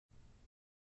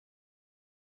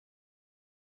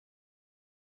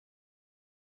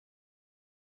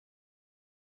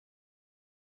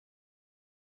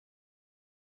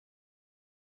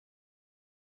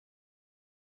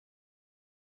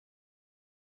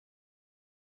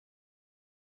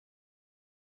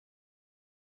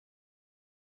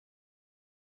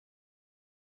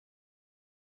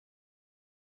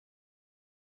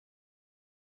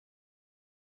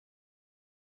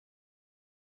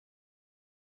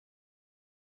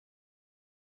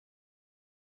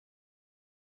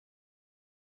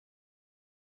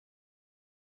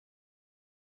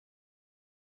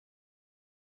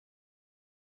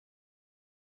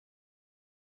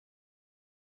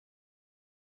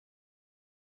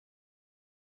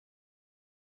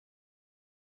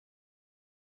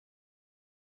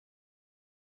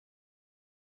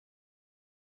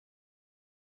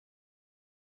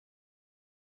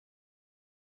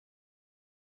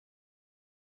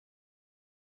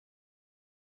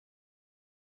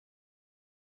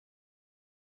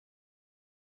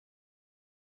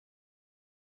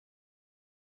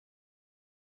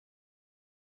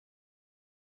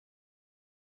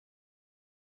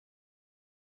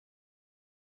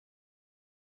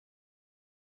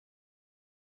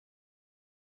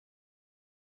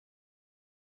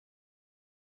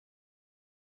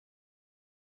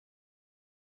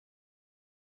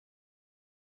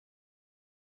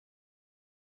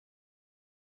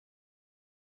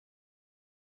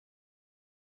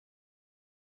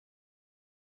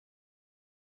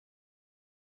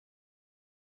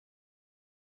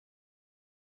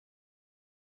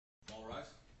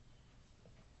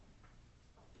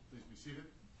Seated.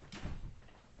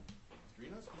 Mr.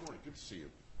 Enos, good morning. Good to see you.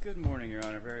 Good morning, Your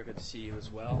Honor. Very good to see you as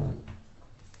well.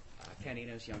 Ken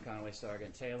Enos, Young Conway,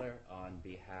 Sargent Taylor, on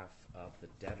behalf of the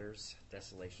debtors,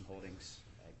 Desolation Holdings.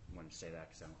 I wanted to say that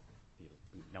because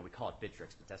we call it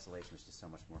Bittrex, but Desolation is just so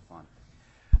much more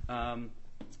fun.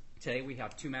 Today we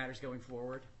have two matters going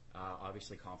forward.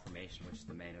 Obviously confirmation, which is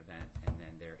the main event, and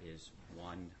then there is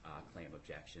one claim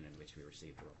objection in which we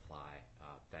received a reply.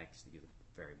 Thanks to you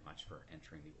very much for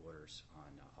entering the orders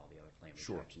on all the other claim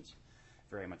objections.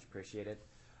 Very much appreciated.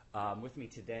 With me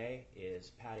today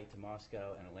is Patty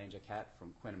Tomasco and Elaine Jaquette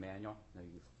from Quinn Emanuel.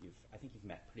 I think you've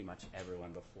met pretty much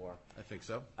everyone before. I think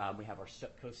so. We have our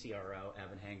co-CRO,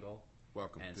 Evan Hengel.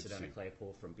 Welcome. And Sedona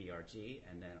Claypool from BRG.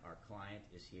 And then our client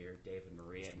is here, David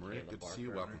Maria and Maria, Kayla good Barker, to see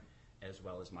you. Welcome. As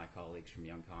well as my colleagues from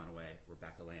Young Conway,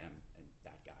 Rebecca Lamb, and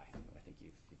that guy who I think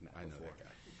you've met before. I know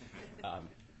that guy.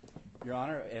 Your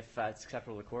Honor, if it's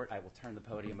acceptable to the court, I will turn the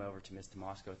podium over to Ms.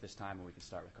 Tomasco at this time, and we can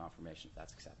start with confirmation if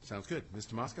that's acceptable. Sounds good. Ms.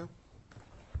 Tomasco?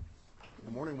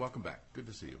 Good morning. Welcome back. Good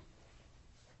to see you.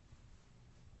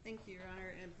 Thank you, Your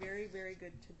Honor, and very, very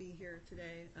good to be here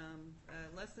today.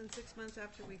 Less than 6 months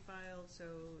after we filed, so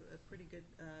a pretty good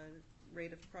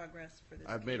rate of progress for this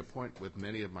I've case. made a point with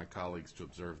many of my colleagues to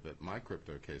observe that my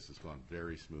crypto case has gone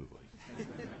very smoothly.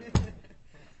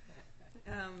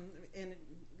 And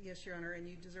yes, Your Honor, and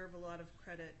you deserve a lot of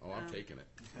credit. Oh, I'm taking it.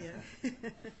 Yeah,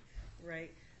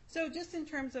 right. So just in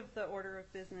terms of the order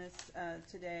of business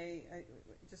today, I'm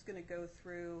just going to go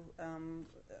through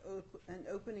an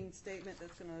opening statement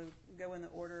that's going to go in the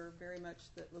order very much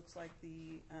that looks like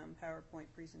the PowerPoint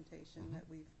presentation that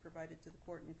we've provided to the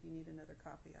court, and if you need another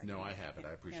copy, I have it.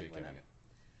 I appreciate getting it.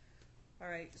 All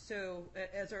right, so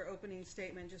as our opening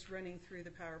statement, just running through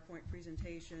the PowerPoint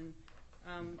presentation,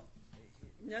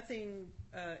 nothing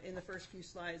in the first few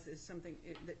slides is something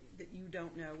that you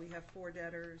don't know. We have 4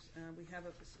 debtors. We have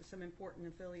some important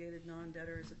affiliated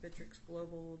non-debtors at Bittrex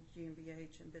Global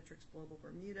GmbH and Bittrex Global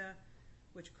Bermuda,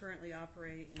 which currently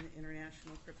operate in the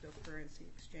International Cryptocurrency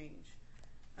Exchange.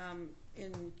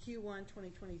 In Q1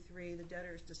 2023, the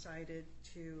debtors decided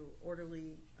to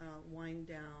orderly wind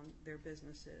down their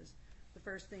businesses. The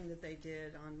first thing that they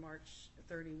did on March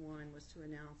 31 was to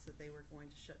announce that they were going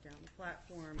to shut down the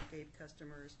platform, gave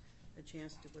customers a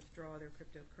chance to withdraw their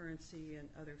cryptocurrency and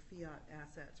other fiat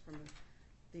assets from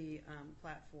the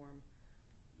platform.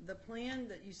 The plan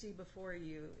that you see before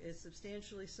you is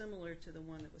substantially similar to the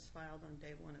one that was filed on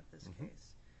day 1 of this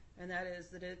case, and that is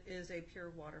that it is a pure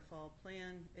waterfall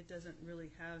plan. It doesn't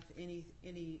really have any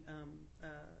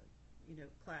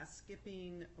class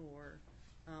skipping or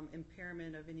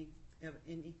impairment of any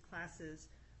classes,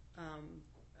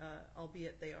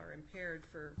 albeit they are impaired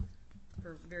for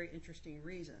very interesting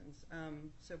reasons.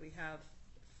 So we have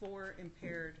 4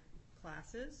 impaired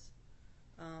classes,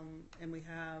 and we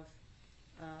have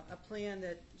a plan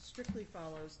that strictly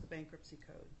follows the bankruptcy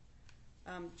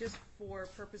code. Just for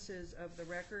purposes of the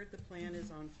record, the plan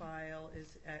is on file,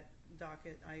 is at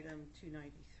docket item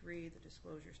 293. The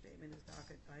disclosure statement is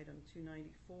docket item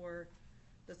 294.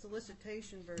 The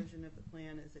solicitation version of the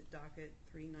plan is at docket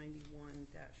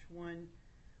 391-1.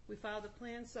 We filed a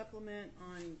plan supplement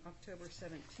on October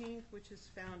 17th, which is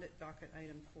found at docket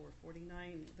item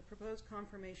 449. The proposed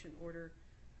confirmation order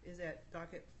is at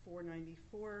docket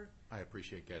 494. I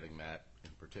appreciate getting that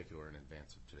in particular in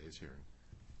advance of today's hearing.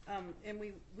 And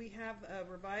we have a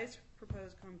revised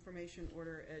proposed confirmation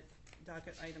order at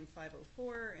docket item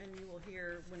 504, and you will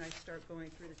hear when I start going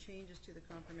through the changes to the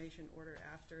confirmation order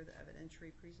after the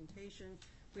evidentiary presentation.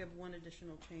 We have one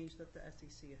additional change that the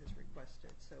SEC has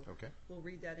requested, so we'll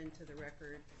read that into the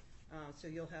record. So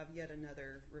you'll have yet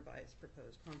another revised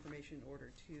proposed confirmation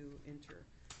order to enter.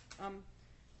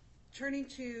 Turning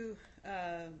to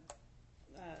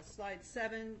slide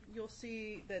 7, you'll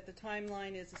see that the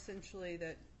timeline is essentially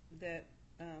that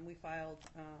we filed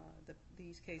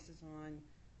these cases on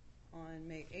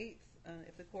May 8th.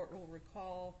 If the court will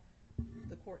recall,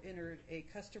 the court entered a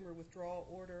customer withdrawal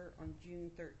order on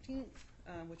June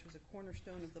 13th, which was a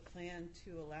cornerstone of the plan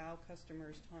to allow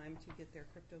customers time to get their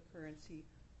cryptocurrency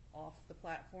off the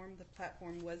platform. The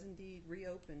platform was indeed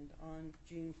reopened on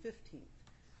June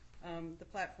 15th. The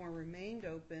platform remained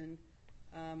open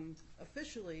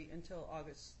officially until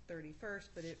August 31st,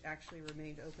 but it actually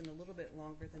remained open a little bit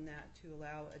longer than that to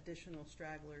allow additional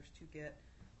stragglers to get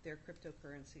their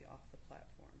cryptocurrency off the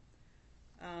platform.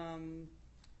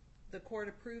 The court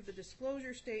approved the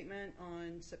disclosure statement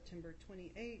on September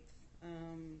 28th,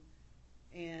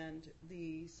 and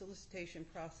the solicitation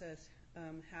process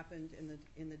happened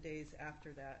in the days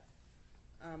after that.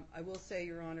 I will say,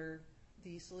 Your Honor,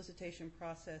 the solicitation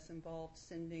process involved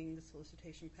sending the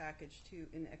solicitation package to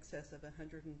in excess of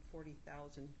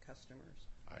 140,000 customers.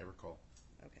 I recall.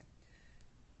 Okay.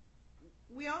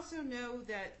 We also know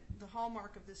that the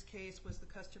hallmark of this case was the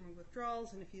customer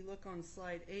withdrawals, and if you look on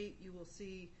slide 8, you will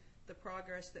see the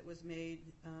progress that was made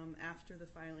after the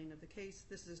filing of the case.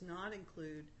 This does not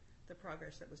include the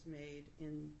progress that was made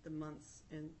in the months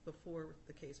before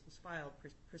the case was filed,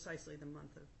 precisely the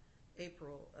month of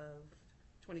April of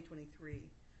 2023,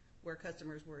 where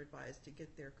customers were advised to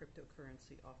get their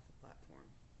cryptocurrency off the platform.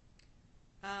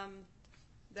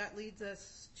 That leads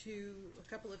us to a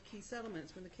couple of key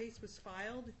settlements. When the case was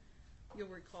filed, you'll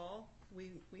recall,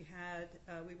 we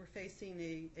were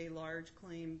facing a large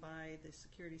claim by the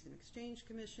Securities and Exchange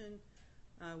Commission.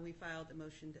 We filed a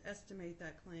motion to estimate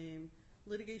that claim.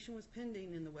 Litigation was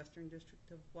pending in the Western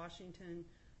District of Washington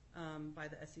by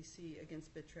the SEC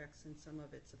against Bittrex and some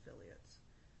of its affiliates.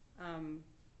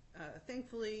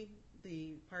 Thankfully,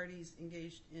 the parties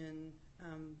engaged in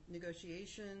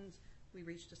negotiations. We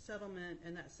reached a settlement,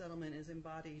 and that settlement is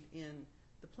embodied in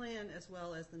the plan as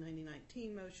well as the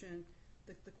 9019 motion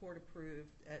that the court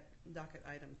approved at docket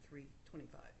item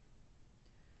 325.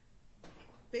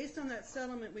 Based on that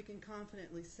settlement, we can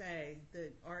confidently say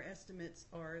that our estimates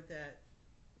are that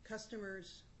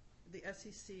customers, the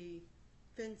SEC,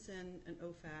 FinCEN, and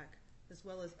OFAC, as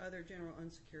well as other general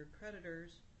unsecured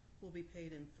creditors, will be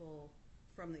paid in full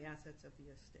from the assets of the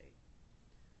estate.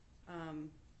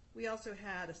 We also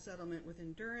had a settlement with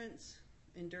Endurance.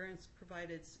 Endurance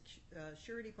provided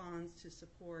surety bonds to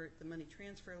support the money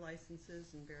transfer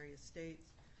licenses in various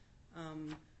states.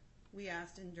 We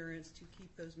asked Endurance to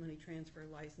keep those money transfer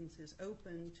licenses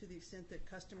open to the extent that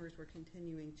customers were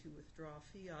continuing to withdraw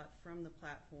fiat from the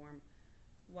platform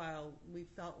while we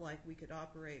felt like we could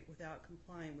operate without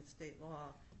complying with state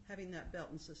law. Having that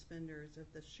belt and suspenders of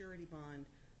the surety bond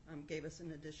gave us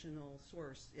an additional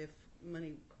source if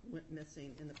money went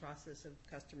missing in the process of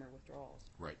customer withdrawals.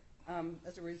 Right.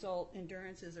 As a result,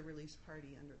 Endurance is a release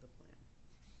party under the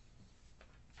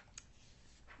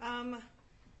plan.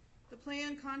 The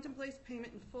plan contemplates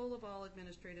payment in full of all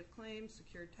administrative claims,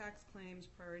 secured tax claims,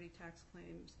 priority tax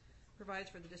claims, provides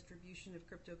for the distribution of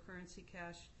cryptocurrency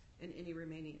cash and any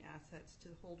remaining assets to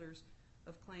the holders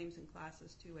of claims in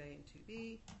classes 2A and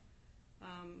 2B.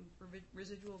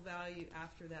 Residual value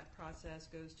after that process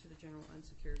goes to the general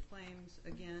unsecured claims.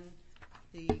 Again,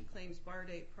 the claims bar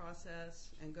date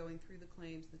process and going through the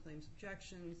claims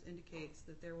objections indicates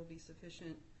that there will be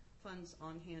sufficient funds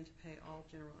on hand to pay all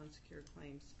general unsecured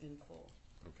claims in full.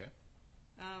 Okay.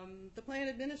 The plan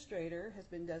administrator has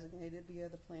been designated via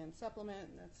the plan supplement,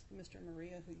 and that's Mr.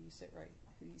 Maria, who you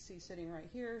see sitting right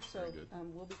here. So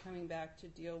we'll be coming back to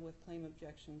deal with claim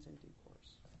objections in due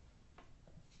course.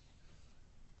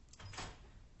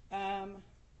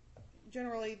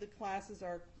 Generally, the classes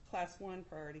are Class 1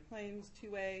 priority claims,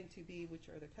 2A and 2B, which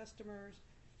are the customers.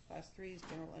 Class 3 is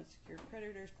general unsecured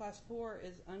creditors. Class 4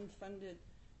 is unfunded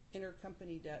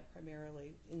intercompany debt,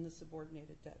 primarily in the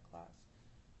subordinated debt class.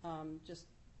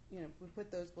 We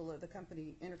put those below the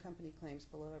intercompany claims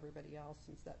below everybody else,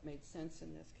 since that made sense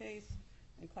in this case.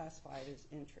 And Class 5 is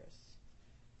interest.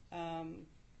 I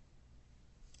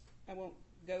won't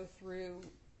go through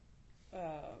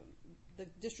the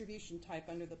distribution type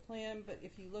under the plan, but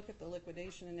if you look at the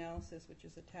liquidation analysis, which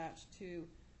is attached to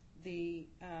the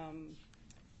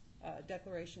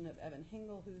declaration of Evan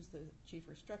Hingle, who's the Chief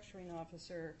Restructuring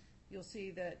Officer, you'll see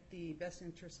that the best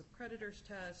interest of creditors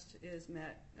test is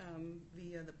met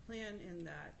via the plan, in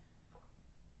that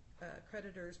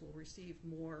creditors will receive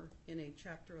more in a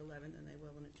Chapter 11 than they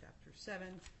will in a Chapter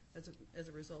 7 as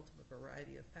a result of a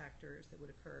variety of factors that would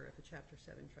occur if a Chapter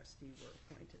 7 trustee were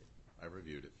appointed. I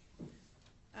reviewed it.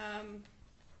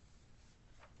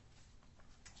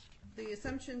 The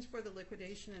assumptions for the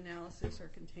liquidation analysis are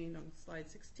contained on slide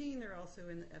 16. They're also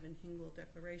in the Evan Hingle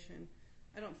declaration.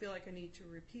 I don't feel like I need to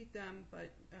repeat them,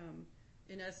 but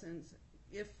in essence,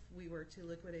 if we were to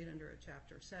liquidate under a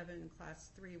Chapter 7,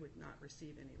 Class 3 would not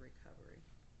receive any recovery.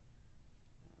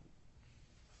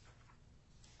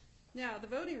 Now, the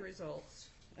voting results,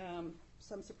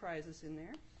 some surprises in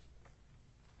there.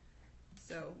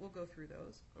 So we'll go through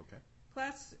those. Okay.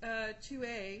 Class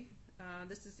 2A,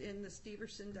 this is in the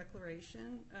Steverson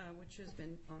Declaration, which has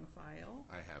been on file.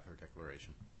 I have her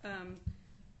declaration.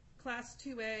 Class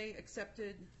 2A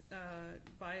accepted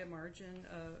by a margin,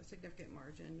 a significant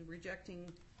margin.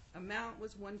 Rejecting amount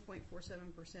was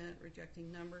 1.47%.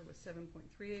 Rejecting number was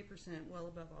 7.38%, well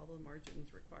above all the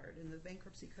margins required in the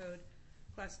bankruptcy code.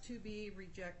 Class 2B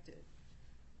rejected.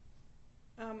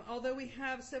 Although we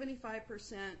have 75%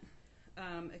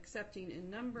 accepting in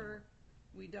number,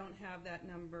 we don't have that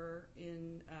number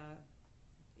in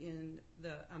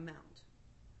the amount.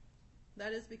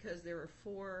 That is because there are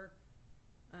 4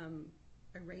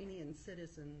 Iranian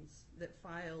citizens that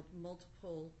filed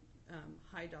multiple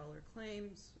high-dollar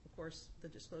claims. Of course, the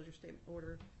disclosure statement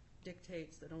order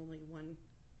dictates that only one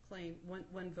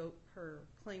vote per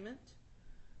claimant.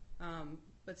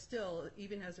 But still,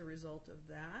 even as a result of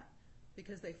that,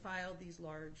 because they filed these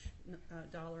large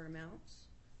dollar amounts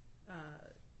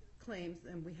claims,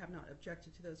 and we have not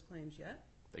objected to those claims yet.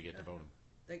 They get to vote.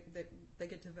 They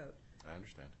get to vote. I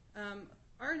understand.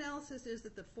 Our analysis is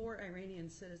that the 4 Iranian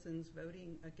citizens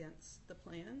voting against the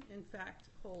plan, in fact,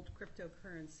 hold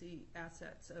cryptocurrency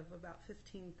assets of about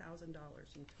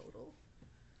 $15,000 in total.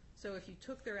 So if you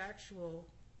took their actual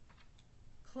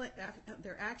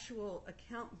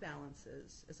account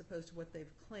balances as opposed to what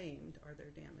they've claimed are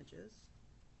their damages,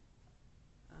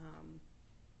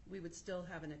 we would still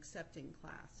have an accepting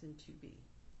class in 2B.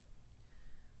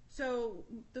 So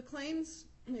the claims,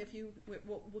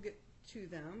 we'll get to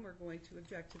them. We're going to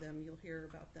object to them. You'll hear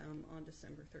about them on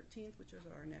December 13th, which is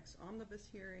our next omnibus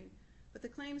hearing. But the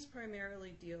claims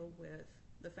primarily deal with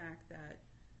the fact that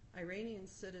Iranian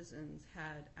citizens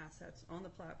had assets on the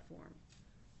platform.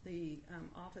 The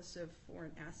Office of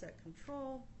Foreign Asset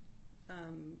Control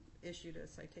issued a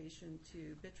citation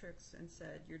to Bittrex and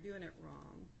said, you're doing it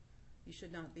wrong. You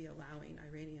should not be allowing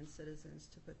Iranian citizens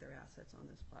to put their assets on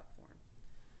this platform.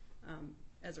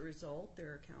 As a result,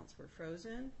 their accounts were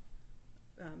frozen.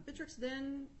 Bittrex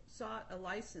then sought a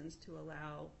license to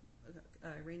allow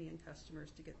Iranian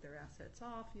customers to get their assets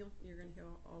off. You're going to hear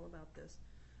all about this.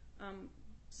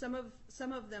 Some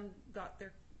of them got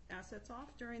their assets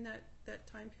off during that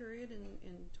time period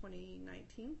in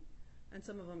 2019, and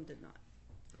some of them did not.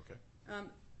 Okay.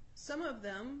 Some of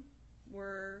them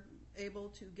were able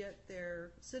to get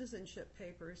their citizenship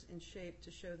papers in shape to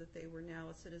show that they were now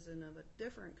a citizen of a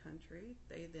different country.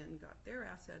 They then got their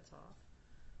assets off,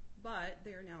 but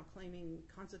they are now claiming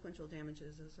consequential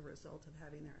damages as a result of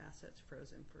having their assets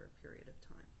frozen for a period of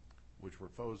time. Which were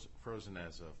frozen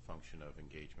as a function of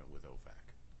engagement with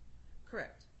OFAC.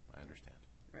 Correct. I understand.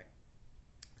 Right.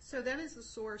 So that is the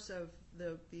source of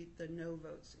the no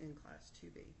votes in Class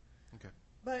 2B. Okay.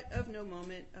 But of no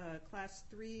moment, Class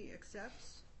 3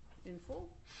 accepts in full.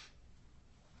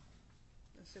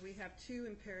 So we have 2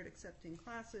 impaired accepting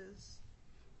classes.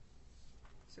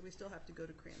 So we still have to go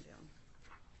to Cramdown.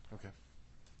 Okay.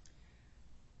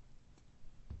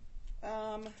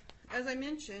 As I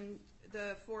mentioned,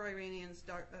 the 4 Iranians,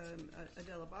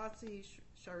 Adel Abbasi,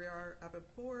 Shahryar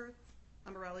Ababpour,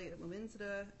 Amirali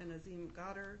Mominzadeh, and Azim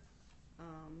Gadar,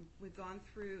 we've gone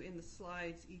through in the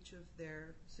slides each of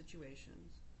their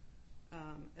situations.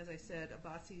 As I said,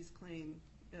 Abbasi's claim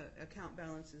account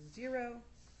balance is 0.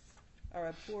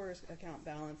 Ababpour's account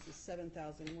balance is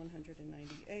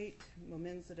 $7,198.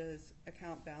 Mominzadeh's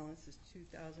account balance is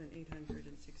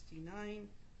 $2,869.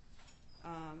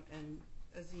 And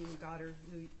Azim Gadar,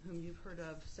 whom you've heard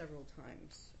of several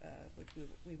times, which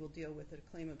we will deal with at a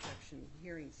claim objection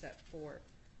hearing set for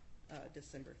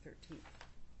December 13th.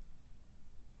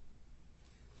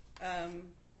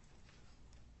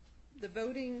 The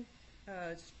voting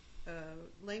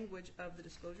language of the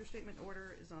disclosure statement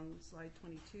order is on slide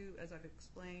 22. As I've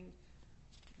explained,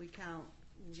 we count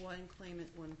 1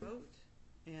 claimant, 1 vote,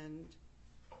 and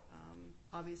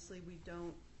obviously we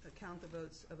don't count the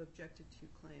votes of objected to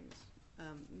claims.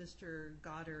 Mr.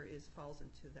 Gadar falls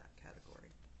into that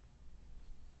category.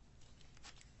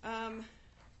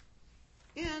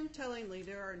 And tellingly,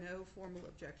 there are no formal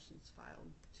objections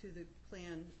filed to the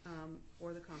plan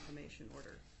or the confirmation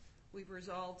order. We've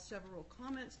resolved several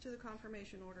comments to the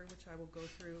confirmation order, which I will go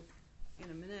through in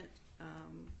a minute.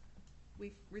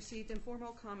 We've received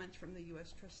informal comments from the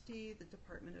U.S. Trustee, the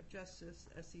Department of Justice,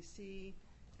 SEC,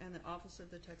 and the Office of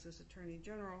the Texas Attorney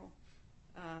General.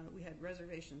 We had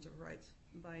reservations of rights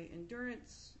by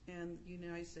endurance and the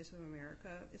United States of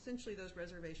America. Essentially, those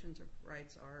reservations of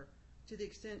rights are, to the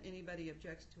extent anybody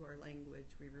objects to our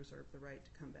language, we reserve the right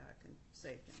to come back and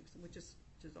say things, which is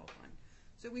all fine.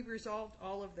 So we've resolved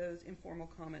all of those informal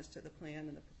comments to the plan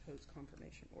and the proposed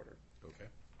confirmation order. Okay.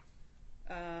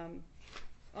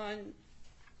 On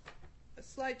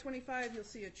slide 25, you'll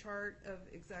see a chart of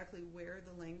exactly where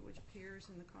the language appears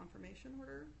in the confirmation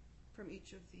order from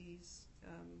each of these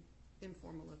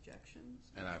informal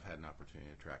objections. And I've had an opportunity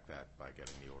to track that by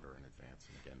getting the order in advance.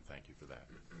 And again, thank you for that.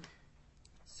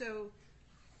 So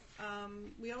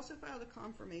we also filed a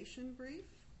confirmation brief.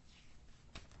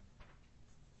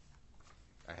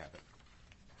 I have it.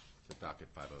 It's at docket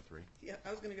 503. Yeah,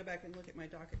 I was going to go back and look at my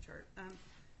docket chart.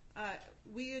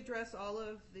 We address all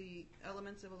of the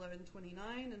elements of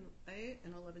 1129 and A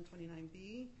and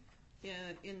 1129B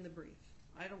in the brief.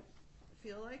 I don't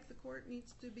feel like the court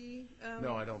needs to be.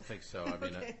 No, I don't think so. I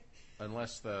mean, Okay.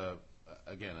 unless the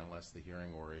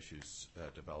hearing or issues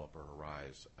develop or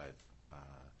arise,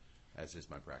 as is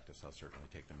my practice, I'll certainly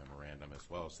take the memorandum as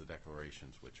well as the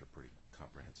declarations, which are pretty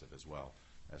comprehensive as well,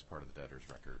 as part of the debtor's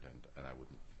record, and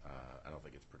I don't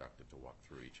think it's productive to walk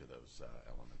through each of those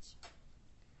elements.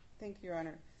 Thank you, Your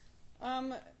Honor.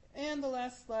 And the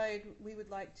last slide, we would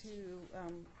like to,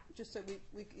 just so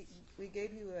we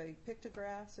gave you a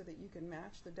pictograph so that you can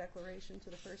match the declaration to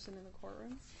the person in the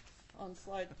courtroom. On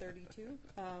slide 32,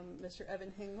 Mr.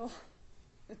 Evan Hingle.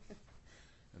 And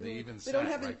they even We don't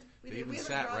have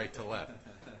sat right to left.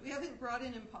 We haven't brought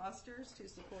in imposters to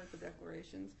support the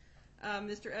declarations.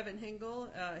 Mr. Evan Hingle,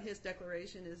 his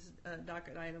declaration is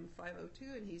docket item 502,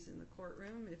 and he's in the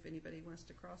courtroom if anybody wants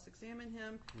to cross-examine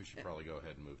him. We should probably go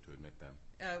ahead and move to admit them.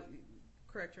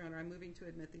 Correct, Your Honor. I'm moving to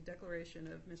admit the declaration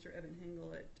of Mr. Evan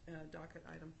Hingle at docket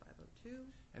item 502.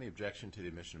 Any objection to the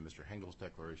admission of Mr. Hengel's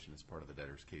declaration as part of the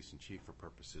debtor's case in chief for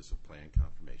purposes of plan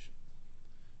confirmation?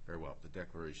 Very well. The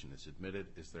declaration is admitted.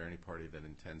 Is there any party that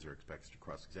intends or expects to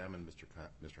cross-examine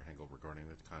Mr. Hengel regarding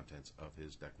the contents of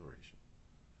his declaration?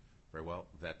 Very well.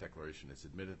 That declaration is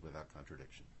admitted without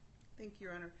contradiction. Thank you,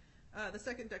 Your Honor. The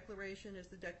second declaration is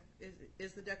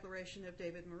the declaration of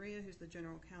David Maria, who's the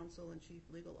General Counsel and Chief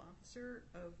Legal Officer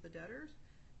of the debtors.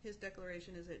 His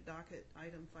declaration is at docket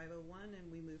item 501,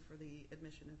 and we move for the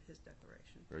admission of his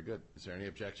declaration. Very good. Is there any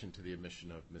objection to the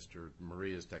admission of Mr.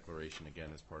 Maria's declaration,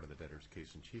 again, as part of the debtor's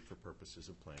case in chief for purposes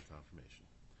of plan confirmation?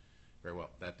 Very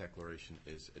well. That declaration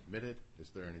is admitted. Is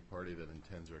there any party that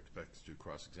intends or expects to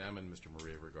cross-examine Mr.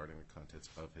 Maria regarding the contents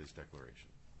of his declaration?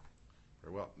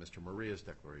 Very well. Mr. Maria's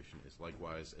declaration is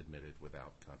likewise admitted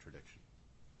without contradiction.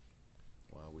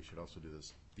 Well, we should also do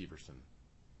this Steverson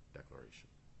declaration.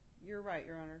 You're right,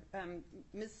 Your Honor.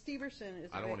 Ms. Steverson is...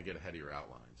 I don't want to get ahead of your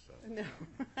outline, so...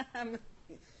 No.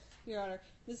 Your Honor,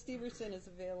 Ms. Steverson is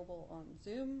available on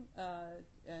Zoom,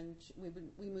 and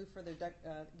we move for the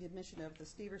admission of the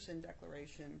Steverson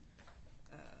declaration,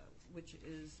 which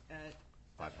is at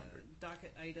 500.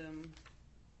 Docket item...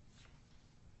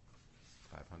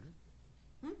 500?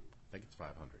 I think it's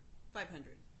 500. 500.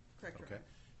 Correct, Your Okay. Honor.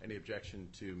 Any objection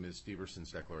to Ms.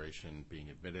 Steverson's declaration being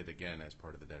admitted, again, as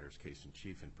part of the debtor's case in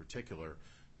chief, in particular,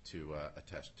 to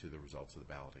attest to the results of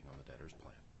the balloting on the debtor's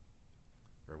plan?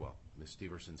 Very well. Ms.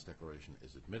 Steverson's declaration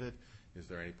is admitted. Is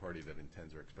there any party that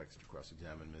intends or expects to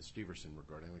cross-examine Ms. Steverson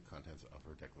regarding the contents of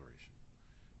her declaration?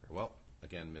 Very well.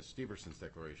 Again, Ms. Steverson's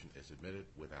declaration is admitted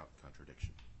without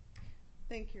contradiction.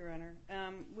 Thank you, Your Honor.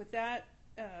 With that,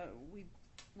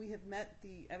 we have met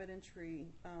the evidentiary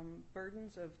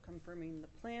burdens of confirming the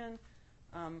plan.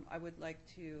 I would like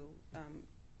to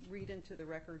read into the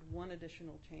record one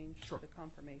additional change Sure. to the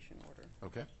confirmation order.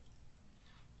 Okay.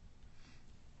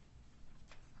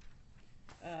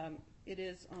 It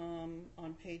is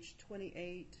on page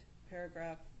 28,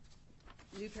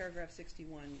 new paragraph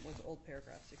 61 was old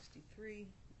paragraph 63. It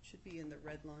should be in the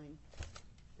red line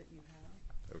that you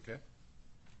have. Okay.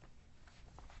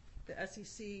 The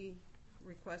SEC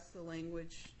requests the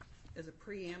language as a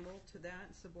preamble to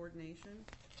that subordination,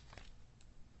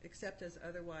 except as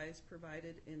otherwise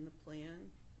provided in the plan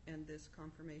and this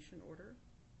confirmation order.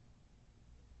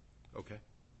 Okay.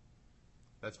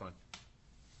 That's fine.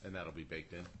 And that'll be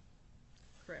baked in?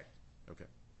 Correct. Okay.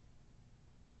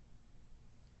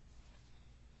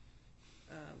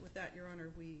 With that, Your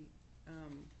Honor, we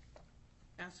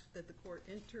ask that the court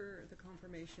enter the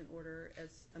confirmation order as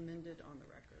amended on the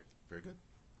record. Very good.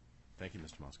 Thank you,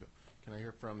 Mr. Mosco. Can I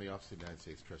hear from the Office of the United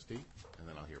States Trustee? And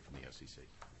then I'll hear from the SEC.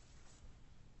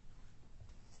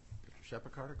 Mr.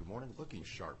 Shepard-Carter, good morning. Looking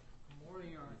sharp. Good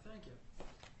morning, Your Honor. Thank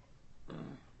you.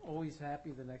 Always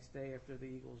happy the next day after the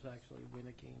Eagles actually win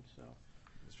a game. So,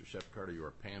 Mr. Shepard-Carter, you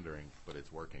are pandering, but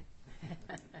it's working.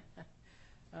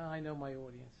 I know my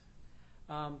audience.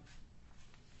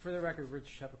 For the record, Richard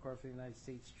Shepard-Carter for the United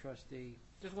States Trustee.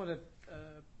 Just want to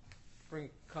bring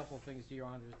a couple of things to Your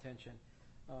Honor's attention.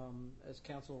 As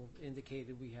counsel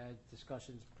indicated, we had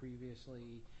discussions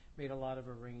previously, made a lot of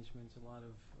arrangements, a lot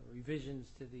of revisions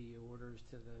to the orders,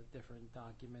 to the different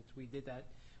documents. We did that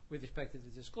with respect to the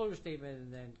disclosure statement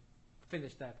and then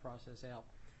finished that process out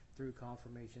through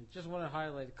confirmation. Just want to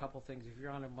highlight a couple things. If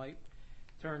Your Honor might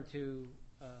turn to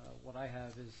what I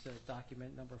have is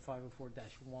document number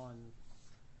 504-1.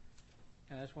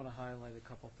 And I just want to highlight a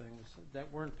couple things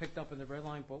that weren't picked up in the red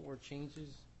line, but were changes.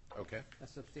 Okay.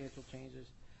 Substantial changes.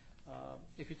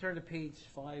 If you turn to page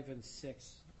 5 and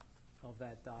 6 of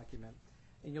that document,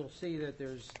 and you'll see that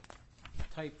there's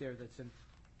type there that's in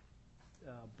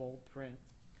bold print.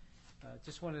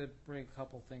 Just wanted to bring a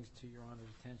couple things to Your Honor's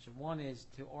attention. One is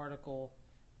to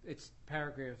it's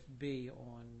paragraph B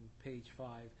on page 5,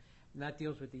 and that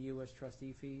deals with the U.S.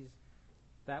 trustee fees.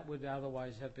 That would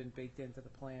otherwise have been baked into the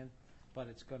plan, but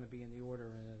it's going to be in the order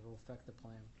and it will affect the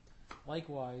plan.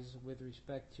 Likewise, with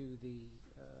respect to the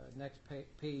next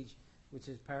page, which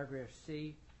is paragraph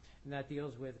C, and that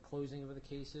deals with closing of the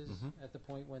cases at the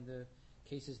point when the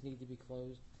cases need to be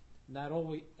closed. And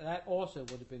that also would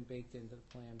have been baked into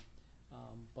the plan,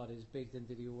 but is baked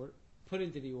into the order, put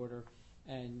into the order,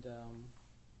 and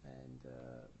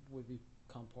would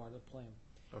become part of the plan.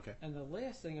 Okay. And the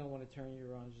last thing I want to turn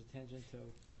Your Honor's attention to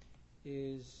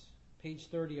is page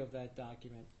 30 of that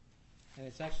document, and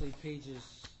it's actually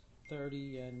pages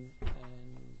 30 and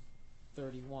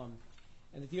 31,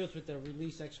 and it deals with the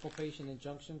release, exculpation,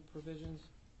 injunction provisions.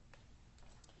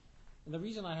 And the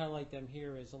reason I highlight them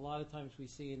here is a lot of times we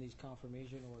see in these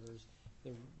confirmation orders,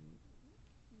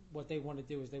 what they want to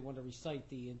do is they want to recite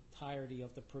the entirety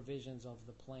of the provisions of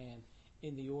the plan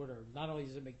in the order. Not only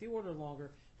does it make the order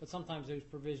longer, but sometimes those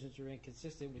provisions are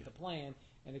inconsistent with the plan,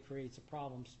 and it creates a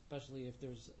problem, especially if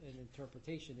there's an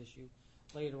interpretation issue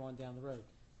later on down the road.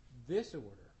 This order,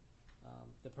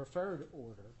 the preferred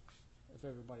order, if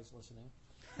everybody's listening,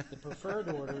 the preferred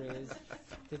order is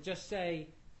to just say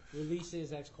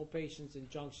releases, exculpations,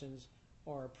 injunctions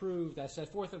are approved, as set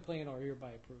forth in the plan, are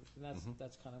hereby approved. And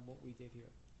that's kind of what we did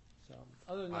here. So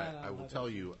other than that, I will tell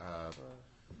you,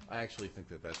 I actually think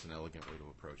that that's an elegant way to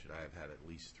approach it. I have had at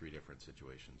least 3 different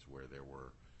situations where there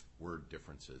were word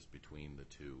differences between the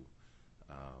two.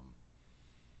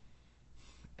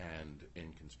 And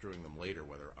in construing them later,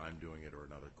 whether I'm doing it or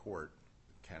another court,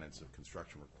 canons of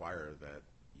construction require that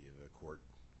the court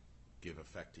give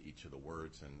effect to each of the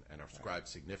words and ascribe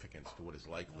significance to what is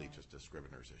likely just a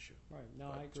scrivener's issue. Right.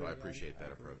 No, I agree. So I appreciate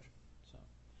that approach. So,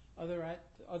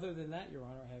 other than that, Your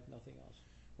Honor, I have nothing else.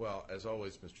 Well, as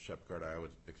always, Mr. Shepard, I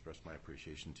would express my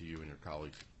appreciation to you and your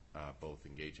colleagues, both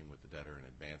engaging with the debtor in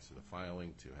advance of the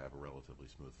filing to have a relatively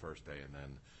smooth first day, and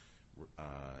then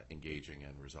engaging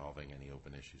and resolving any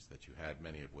open issues that you had,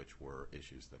 many of which were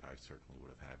issues that I certainly would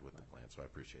have had with the plan. So I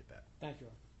appreciate that. Thank you.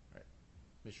 All right.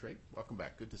 Ms. Schrade, welcome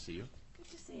back. Good to see you.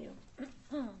 Good to see you. Thank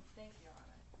you, Your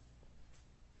Honor.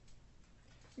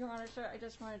 Your Honor, sir, I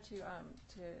just wanted to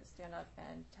stand up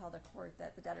and tell the court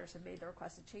that the debtors have made the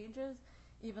requested changes,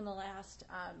 even the last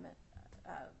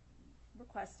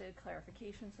requested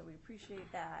clarification, so we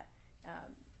appreciate that.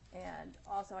 And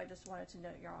also, I just wanted to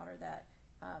note, Your Honor, that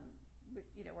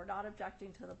we're not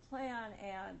objecting to the plan,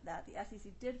 and that the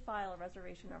SEC did file a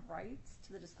reservation of rights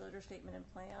to the disclosure statement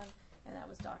and plan, and that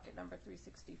was docket number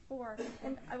 364.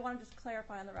 And I want to just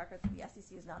clarify on the record that the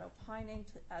SEC is not opining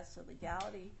as to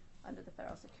legality under the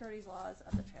federal securities laws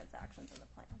of the transactions in the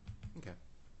plan. Okay.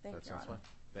 Thank you, Your Honor. Fine.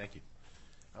 Thank you.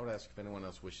 I would ask if anyone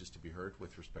else wishes to be heard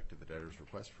with respect to the debtor's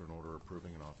request for an order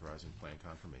approving and authorizing plan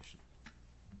confirmation.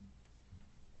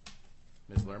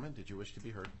 Ms. Lerman, did you wish to be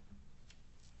heard?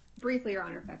 Briefly, Your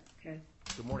Honor, if that's okay.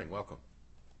 Good morning. Welcome.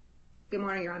 Good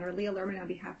morning, Your Honor. Leah Lerman on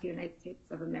behalf of the United States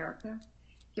of America.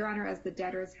 Your Honor, as the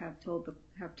debtors have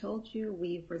told you,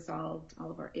 we've resolved all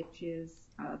of our issues.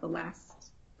 The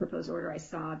last proposed order I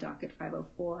saw, docket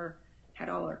 504, had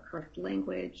all our correct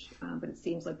language, but it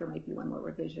seems like there might be one more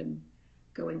revision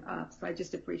going up. So I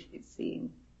just appreciate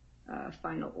seeing a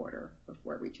final order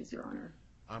before it reaches Your Honor.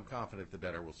 I'm confident the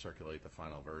debtor will circulate the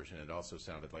final version. It also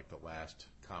sounded like the last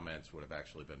comments would have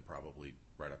actually been probably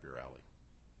right up your alley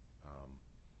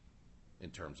in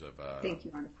terms of Thank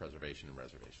you, Your Honor. preservation and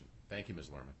reservation. Thank you, Ms.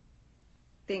 Lerman.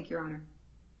 Thank you, Your Honor.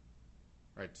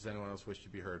 All right. Does anyone else wish to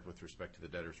be heard with respect to the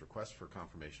debtor's request for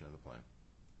confirmation of the plan?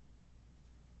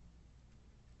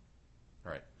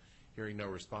 All right. Hearing no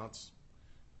response.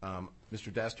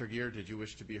 Mr. Dastergier, did you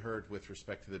wish to be heard with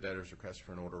respect to the debtor's request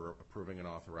for an order approving and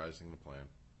authorizing the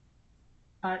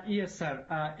plan? Yes, sir.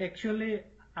 Actually,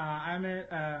 I'm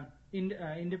an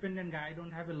independent guy. I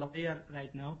don't have a lawyer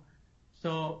right now.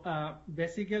 So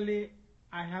basically,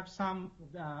 I had some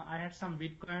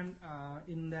Bitcoin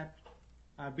in that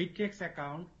Bittrex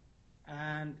account,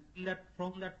 and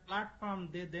from that platform,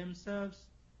 they themselves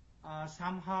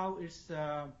somehow it's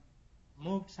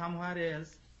moved somewhere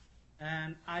else.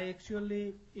 And I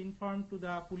actually informed to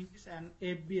the police and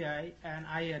FBI and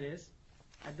IRS,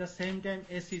 at the same time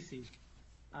SEC.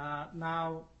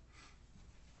 Now,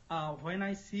 when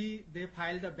I see they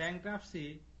filed the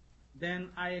bankruptcy, then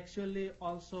I actually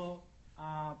also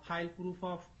filed proof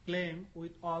of claim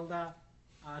with all the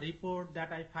report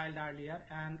that I filed earlier.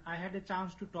 And I had a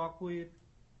chance to talk with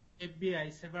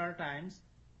FBI several times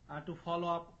to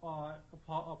follow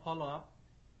up.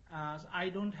 I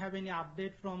don't have any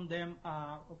update from them,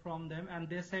 and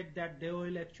they said that they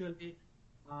will actually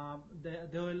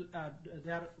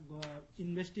they are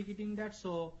investigating that.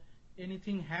 So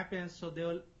anything happens, so they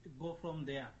will go from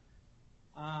there.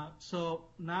 So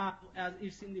now, as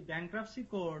it's in the bankruptcy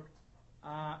court,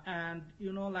 and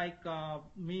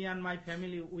me and my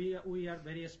family, we are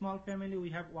very small family. We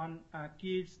have one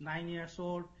kids, 9 years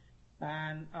old,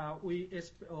 and we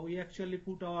actually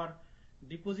put our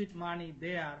deposit money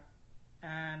there,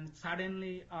 and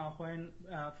suddenly when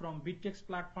from Bittrex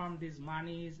platform, this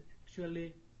money is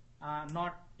actually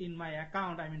not in my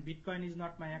account. I mean, Bitcoin is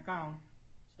not my account.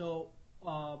 So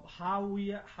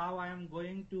how I am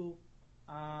going to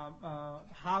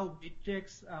how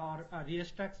Bittrex or a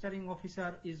restructuring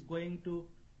officer is going to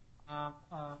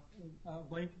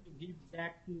give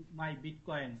back to my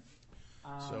Bitcoin.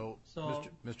 So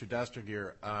Mr.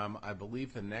 Dastergier, I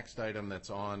believe the next item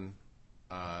that's on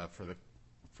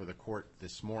for the court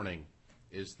this morning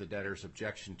is the debtor's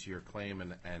objection to your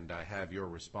claim, and I have your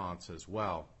response as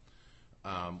well,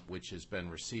 which has been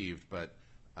received. But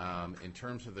in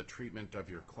terms of the treatment of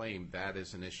your claim, that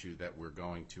is an issue that we're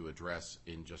going to address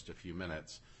in just a few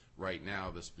minutes. Right now,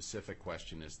 the specific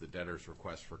question is the debtor's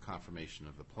request for confirmation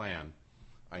of the plan.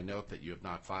 I note that you have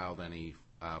not filed any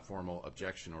formal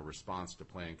objection or response to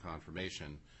plan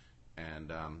confirmation,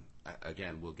 and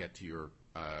again, we'll get to your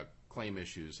claim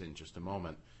issues in just a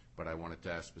moment, but I wanted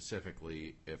to ask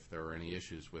specifically if there are any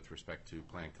issues with respect to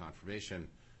plan confirmation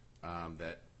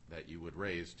that you would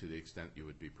raise to the extent you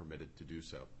would be permitted to do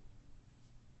so.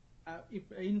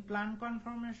 If in plan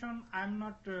confirmation, I'm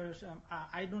not,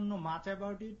 I don't know much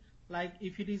about it, like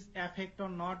if it is affect or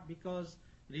not, because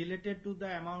related to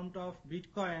the amount of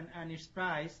Bitcoin and its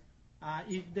price,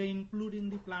 if they include in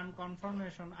the plan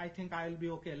confirmation, I think I will be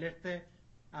okay. Let's say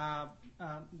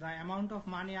the amount of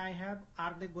money I have,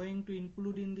 are they going to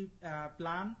include in the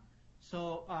plan?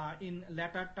 So in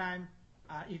later time,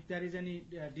 if there is any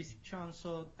decision,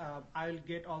 so I will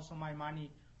get also my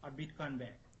money or Bitcoin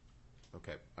back.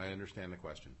 Okay, I understand the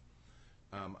question.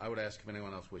 I would ask if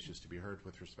anyone else wishes to be heard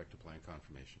with respect to plan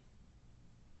confirmation.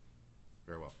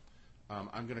 Very well.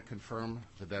 I'm going to confirm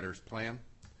the debtor's plan,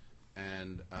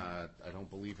 and I don't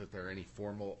believe that there are any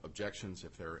formal objections.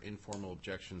 If there are informal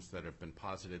objections that have been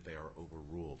posited, they are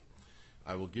overruled.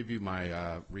 I will give you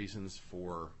my reasons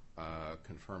for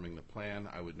confirming the plan.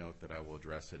 I would note that I will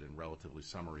address it in relatively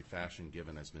summary fashion,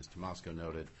 given, as Ms. Tomasco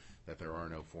noted, that there are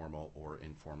no formal or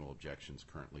informal objections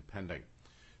currently pending.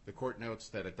 The court notes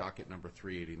that at docket number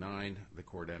 389, the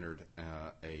court entered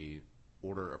a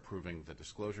order approving the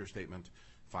disclosure statement,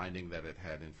 finding that it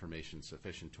had information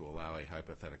sufficient to allow a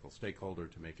hypothetical stakeholder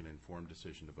to make an informed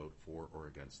decision to vote for or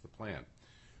against the plan.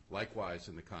 Likewise,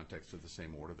 in the context of the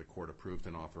same order, the court approved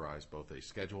and authorized both a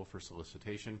schedule for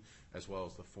solicitation as well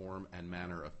as the form and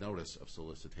manner of notice of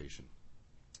solicitation.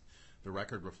 The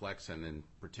record reflects, and in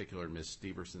particular Ms.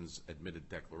 Steverson's admitted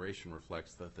declaration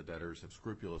reflects, that the debtors have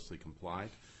scrupulously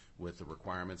complied with the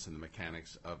requirements and the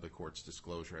mechanics of the court's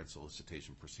disclosure and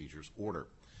solicitation procedures order.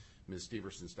 Ms.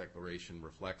 Steverson's declaration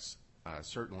reflects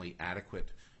certainly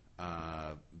adequate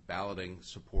balloting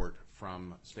support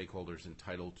from stakeholders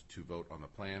entitled to vote on the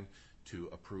plan to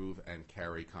approve and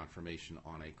carry confirmation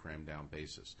on a crammed-down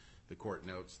basis. The court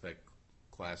notes that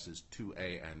Classes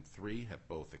 2A and 3 have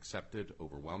both accepted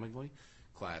overwhelmingly.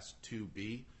 Class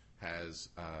 2B has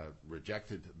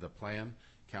rejected the plan.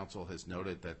 Counsel has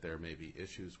noted that there may be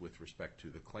issues with respect to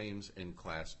the claims in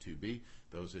Class 2B.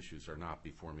 Those issues are not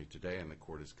before me today, and the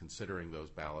court is considering those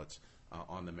ballots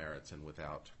on the merits and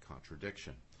without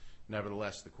contradiction.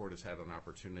 Nevertheless, the court has had an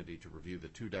opportunity to review the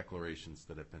two declarations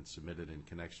that have been submitted in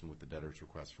connection with the debtor's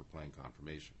request for plan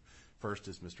confirmation. First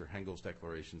is Mr. Hengel's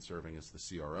declaration serving as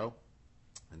the CRO,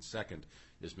 and second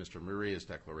is Mr. Maria's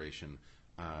declaration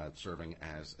serving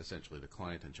as essentially the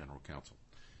client and general counsel.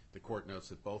 The court notes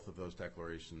that both of those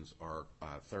declarations are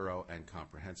thorough and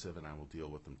comprehensive, and I will deal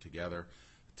with them together.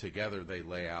 Together, they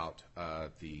lay out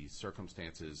the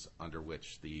circumstances under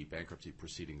which the bankruptcy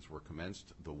proceedings were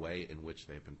commenced, the way in which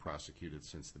they have been prosecuted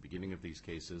since the beginning of these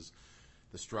cases,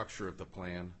 the structure of the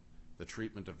plan, the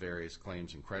treatment of various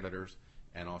claims and creditors,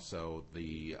 and also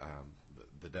the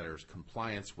debtor's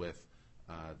compliance with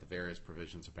the various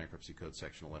provisions of Bankruptcy Code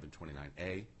Section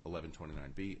 1129A,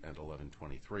 1129B, and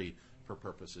 1123 for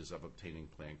purposes of obtaining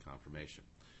plan confirmation.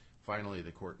 Finally,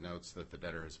 the court notes that the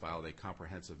debtor has filed a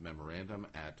comprehensive memorandum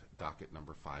at docket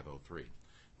number 503.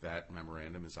 That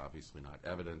memorandum is obviously not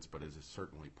evidence, but is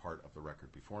certainly part of the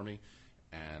record before me,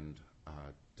 and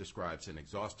describes in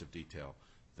exhaustive detail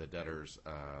the debtor's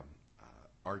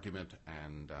argument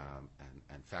and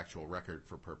factual record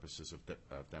for purposes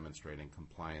of demonstrating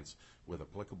compliance with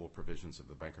applicable provisions of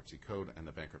the Bankruptcy Code and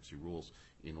the bankruptcy rules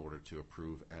in order to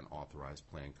approve and authorize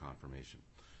plan confirmation.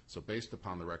 So based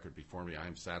upon the record before me, I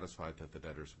am satisfied that the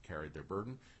debtors have carried their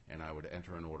burden, and I would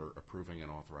enter an order approving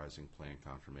and authorizing plan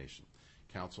confirmation.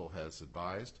 Council has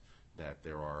advised that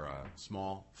there are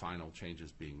small final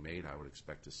changes being made. I would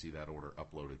expect to see that order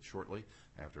uploaded shortly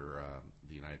after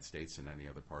the United States and any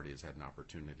other party has had an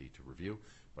opportunity to review,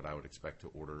 but I would expect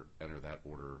to enter that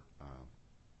order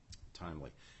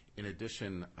timely. In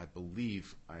addition, I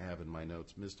believe I have in my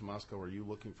notes, Ms. Tomasco, are you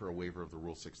looking for a waiver of the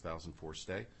Rule 6004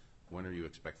 stay? When are you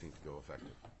expecting to go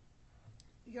effective?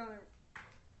 Your Honor,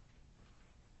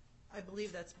 I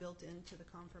believe that's built into the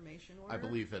confirmation order. I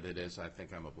believe that it is. I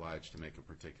think I'm obliged to make a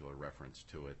particular reference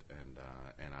to it,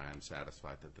 and I am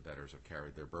satisfied that the debtors have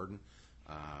carried their burden,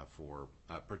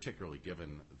 particularly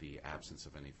given the absence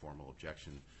of any formal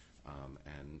objection,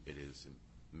 and it is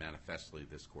manifestly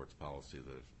this Court's policy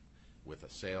that with a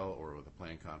sale or with a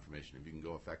plan confirmation, if you can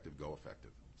go effective, go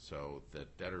effective. So the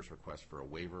debtor's request for a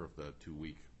waiver of the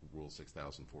 2-week Rule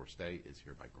 6004 stay is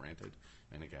hereby granted.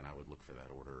 And again, I would look for that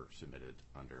order submitted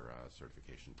under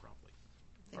certification promptly.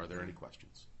 Are there any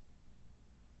questions?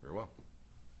 Very well.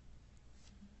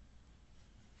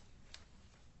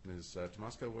 Ms.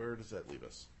 Tomasco, where does that leave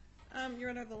us?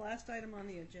 Your Honor, the last item on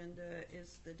the agenda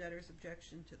is the debtor's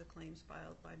objection to the claims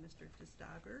filed by Mr.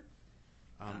 Desdager.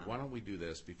 Why don't we do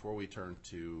this? Before we turn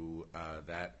to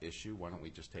that issue, why don't we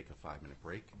just take a 5-minute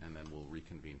break, and then we'll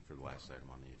reconvene for the last item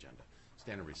on the agenda.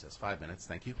 Stand in recess. 5 minutes.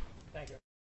 Thank you. Thank you.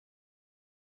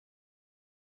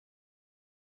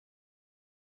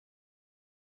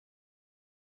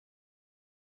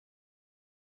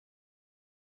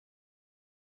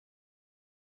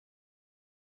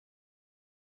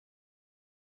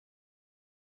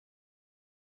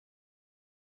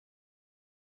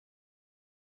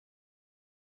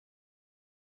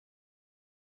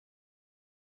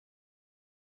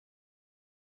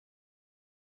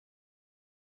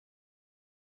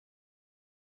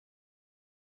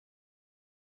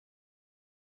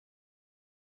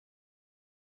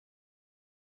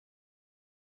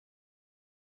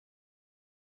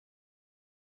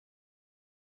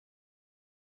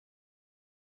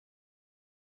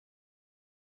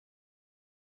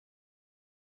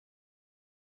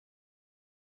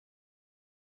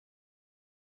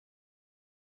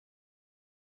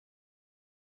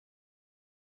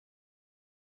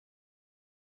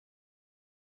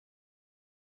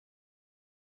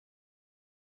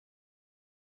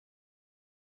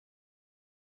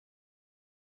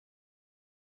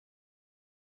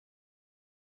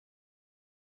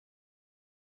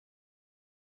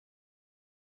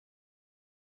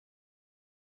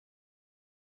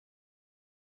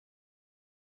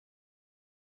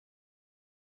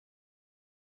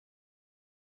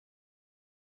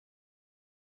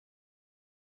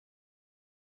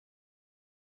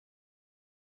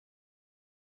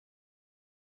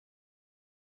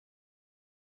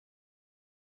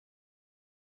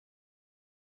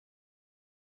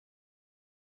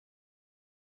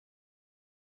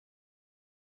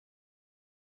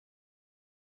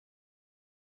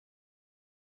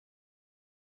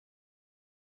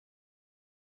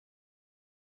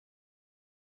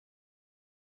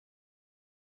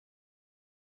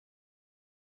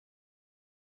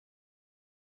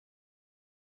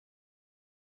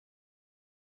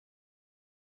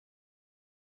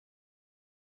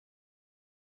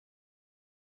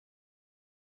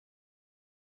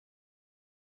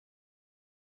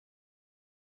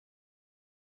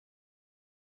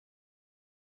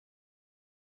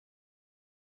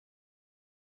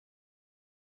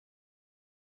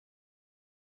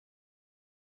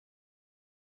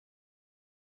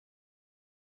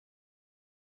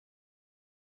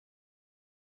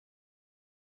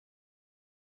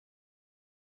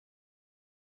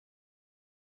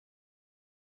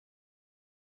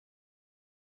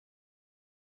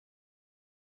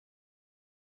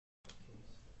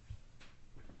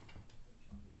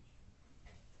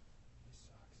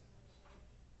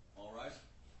 All right.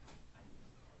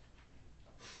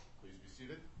 Please be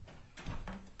seated.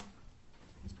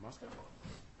 Mr. Muska?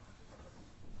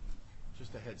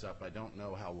 Just a heads up, I don't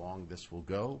know how long this will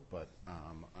go, but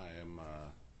I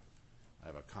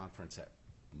have a conference at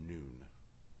noon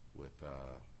with,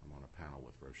 I'm on a panel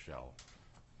with Rochelle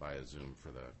via Zoom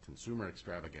for the consumer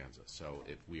extravaganza. So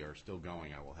if we are still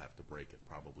going, I will have to break it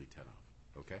probably 10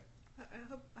 off. Okay?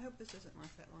 I hope this doesn't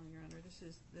last that long, Your Honor.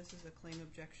 This is a claim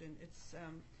objection. It's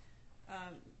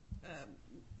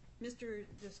Mr.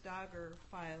 Desdager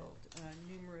filed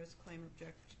numerous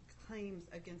claims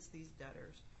against these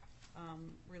debtors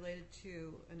related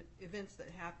to events that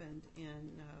happened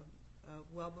in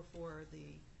well before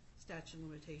the statute of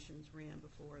limitations ran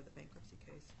before the bankruptcy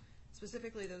case.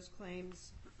 Specifically, those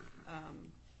claims.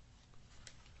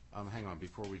 Hang on,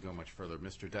 before we go much further,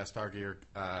 Mr. Destargier,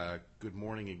 good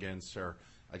morning again, sir.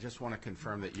 I just want to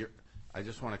confirm that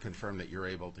you're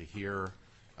able to hear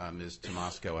Ms.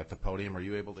 Tomasco at the podium. Are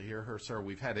you able to hear her, sir?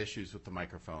 We've had issues with the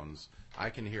microphones. I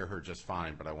can hear her just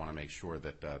fine, but I want to make sure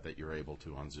that you're able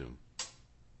to on Zoom.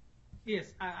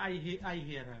 Yes, I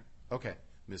hear her. Okay.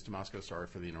 Ms. Tomasco, sorry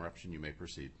for the interruption. You may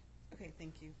proceed. Okay,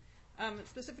 thank you.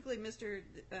 Specifically, Mr.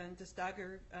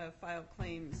 Destargier filed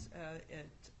claims at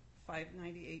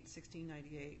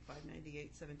 598-1698,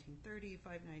 598-1730,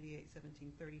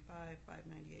 598-1735,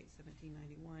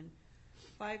 598-1791,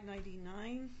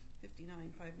 599-59,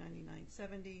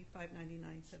 599-70,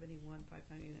 599-71,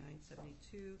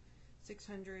 599-72,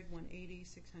 600-180,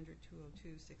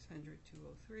 600-202,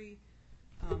 600-203.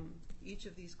 Each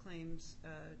of these claims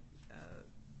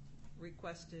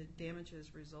requested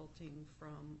damages resulting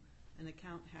from an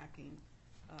account hacking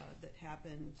that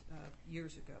happened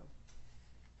years ago.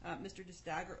 Mr.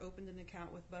 Destargier opened an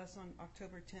account with BUS on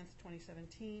October 10th,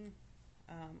 2017.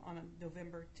 On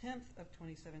November 10th of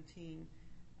 2017,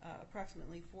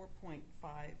 approximately 4.5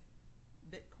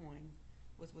 Bitcoin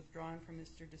was withdrawn from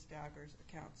Mr. Destargier's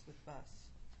accounts with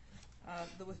BUS.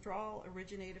 The withdrawal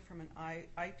originated from an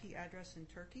IP address in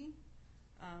Turkey.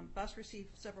 BUS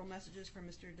received several messages from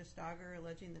Mr. Destargier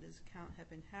alleging that his account had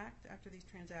been hacked after these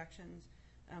transactions.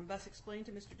 BUS explained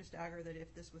to Mr. Destargier that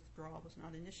if this withdrawal was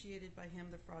not initiated by him,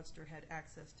 the fraudster had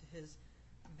access to his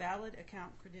valid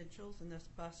account credentials, and thus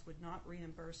BUS would not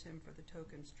reimburse him for the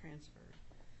tokens transferred.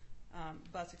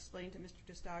 BUS explained to Mr.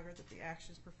 Destargier that the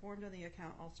actions performed on the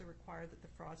account also required that the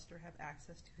fraudster have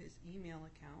access to his email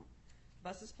account.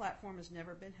 BUS's platform has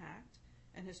never been hacked,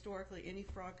 and historically any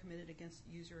fraud committed against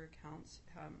user accounts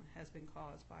has been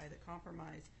caused by the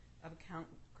compromise of account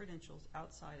credentials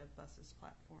outside of BUS's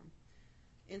platform.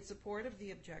 In support of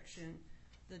the objection,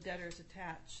 the debtors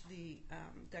attached the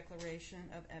declaration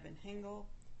of Evan Hengel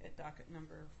at docket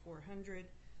number 400,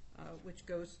 which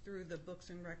goes through the books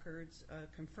and records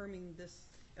confirming this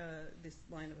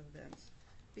line of events.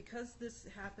 Because this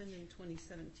happened in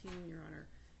 2017, Your Honor,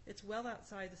 it's well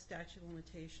outside the statute of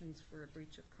limitations for a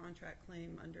breach of contract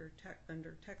claim under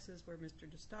Texas, where Mr.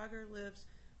 Destargier lives,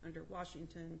 under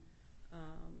Washington,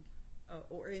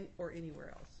 or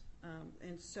anywhere else.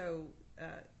 And so,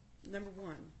 number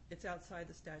one, it's outside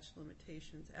the statute of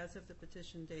limitations. As of the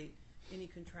petition date, any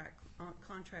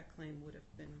contract claim would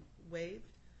have been waived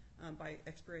by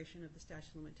expiration of the statute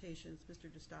of limitations. Mr.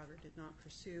 Destargier did not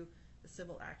pursue a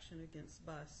civil action against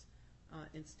BUS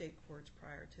in state courts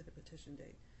prior to the petition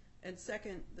date. And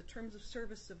second, the terms of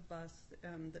service of BUS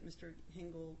that Mr.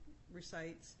 Hengel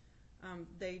recites,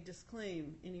 they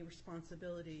disclaim any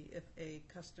responsibility if a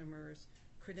customer's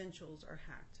credentials are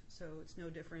hacked. So it's no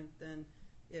different than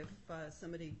if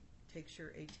somebody takes your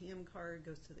ATM card,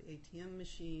 goes to the ATM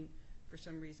machine, for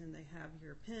some reason they have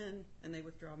your PIN, and they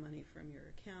withdraw money from your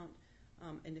account.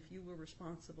 And if you were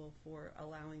responsible for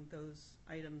allowing those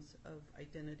items of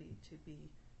identity to be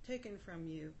taken from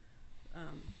you,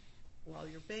 while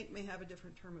your bank may have a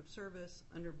different term of service,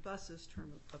 under BUS's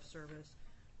term of service,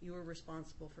 you are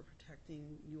responsible for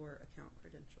protecting your account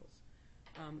credentials.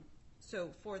 So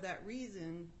for that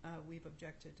reason, we've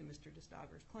objected to Mr.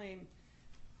 Destargier's claim.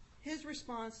 His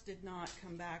response did not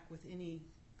come back with any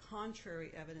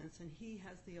contrary evidence, and he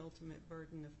has the ultimate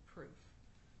burden of proof.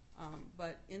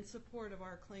 But in support of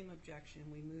our claim objection,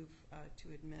 we move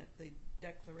to admit the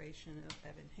declaration of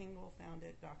Evan Hengel found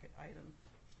at docket item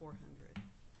 400.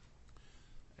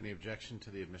 Any objection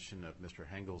to the admission of Mr.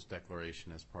 Hengel's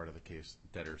declaration as part of the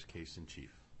debtor's case in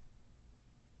chief?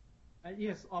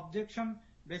 Yes, objection.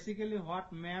 Basically,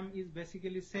 what ma'am is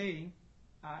basically saying,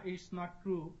 it's not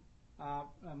true.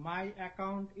 My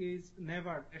account is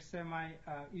never, let's say my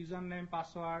username,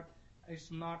 password,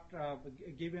 it's not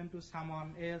given to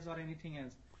someone else or anything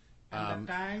else. And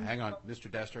the time hang on, Mr.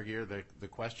 Destargier, the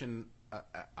question,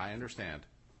 I understand.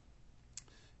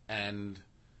 And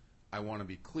I want to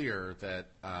be clear that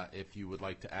if you would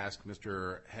like to ask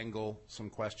Mr. Hengel some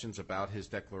questions about his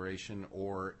declaration,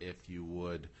 or if you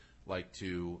would like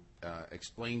to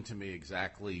explain to me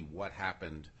exactly what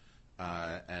happened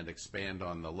and expand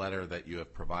on the letter that you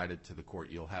have provided to the court,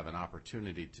 you'll have an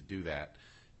opportunity to do that.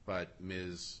 But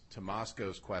Ms.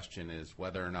 Tomasco's question is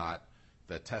whether or not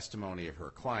the testimony of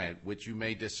her client, which you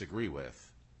may disagree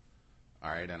with, all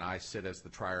right, and I sit as the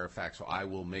trier of facts, so I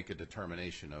will make a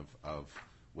determination of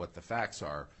what the facts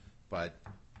are, but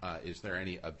is there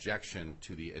any objection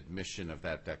to the admission of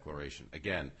that declaration?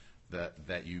 Again,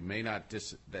 that you may not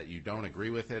that you don't agree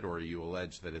with it, or you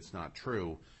allege that it's not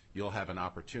true, you'll have an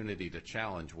opportunity to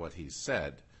challenge what he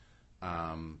said.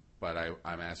 But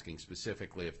I'm asking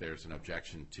specifically if there's an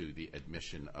objection to the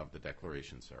admission of the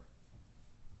declaration, sir.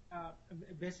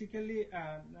 Basically,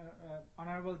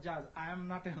 Honorable Judge, I am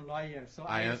not a lawyer, so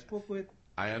I spoke with.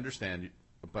 I understand,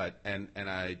 but and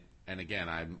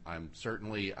again, I'm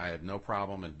certainly, I have no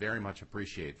problem and very much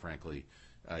appreciate, frankly,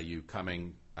 you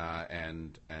coming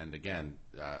and again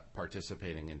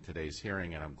participating in today's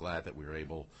hearing, and I'm glad that we were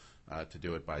able to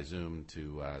do it by Zoom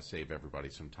to save everybody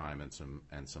some time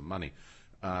and some money.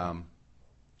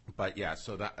 But yeah,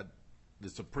 so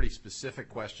it's a pretty specific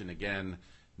question. Again,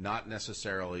 not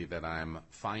necessarily that I'm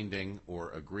finding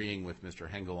or agreeing with Mr.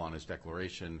 Hengel on his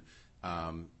declaration.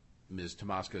 Ms.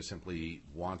 Tomasco simply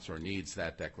wants or needs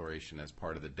that declaration as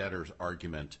part of the debtor's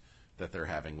argument that they're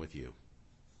having with you.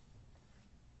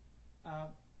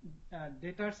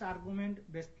 Debtor's argument,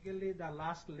 basically the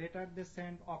last letter they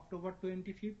sent October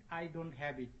 25th, I don't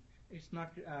have it. It's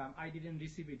not, I didn't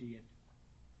receive it yet.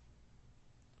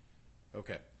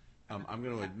 Okay. I'm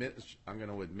going to admit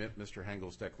Mr.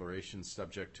 Hengel's declaration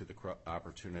subject to the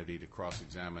opportunity to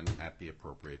cross-examine at the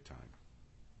appropriate time.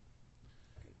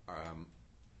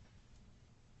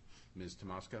 Ms.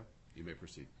 Tomasco, you may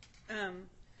proceed.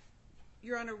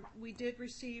 Your Honor, we did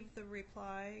receive the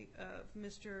reply of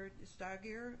Mr.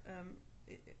 Stagir.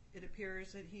 It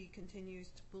appears that he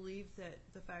continues to believe that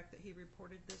the fact that he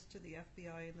reported this to the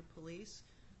FBI and the police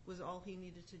was all he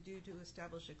needed to do to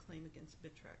establish a claim against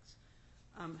Bittrex.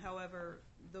 However,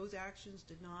 those actions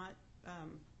did not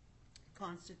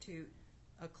constitute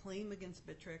a claim against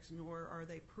Bittrex, nor are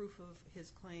they proof of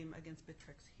his claim against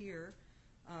Bittrex here.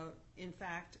 In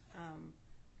fact,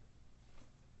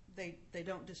 they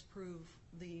don't disprove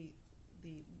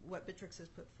what Bittrex has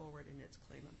put forward in its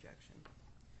claim objection.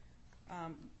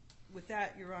 With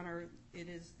that, Your Honor, it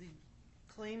is the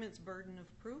claimant's burden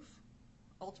of proof,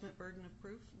 ultimate burden of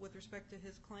proof with respect to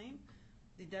his claim.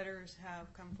 The debtors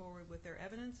have come forward with their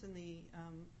evidence in the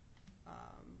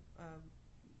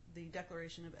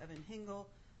declaration of Evan Hengel.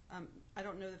 I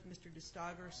don't know if Mr.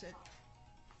 DeStagger said.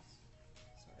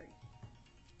 Sorry.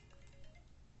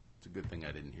 It's a good thing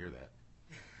I didn't hear that.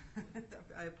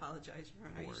 I apologize, Your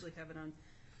Honor. I usually have it on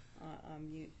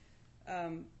mute.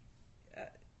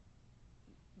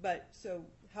 But so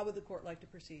how would the court like to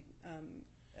proceed?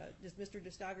 Does Mr.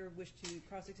 DeStagger wish to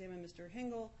cross-examine Mr.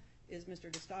 Hengel? Is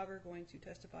Mr. DeStagger going to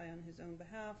testify on his own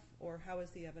behalf, or how is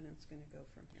the evidence going to go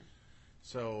from here?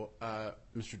 So,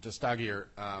 Mr. DeStagger,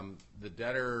 the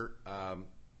debtor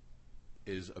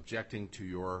is objecting to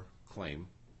your claim,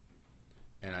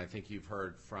 and I think you've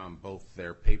heard from both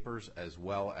their papers as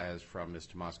well as from Ms.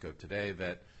 Tomasco today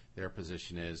that their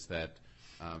position is that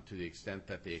to the extent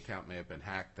that the account may have been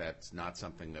hacked, that's not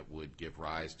something that would give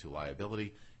rise to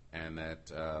liability, and that,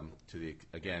 to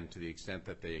the extent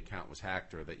that the account was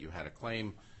hacked or that you had a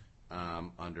claim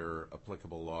under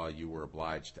applicable law, you were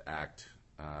obliged to act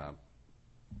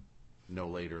no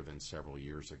later than several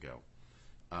years ago.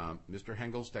 Mr.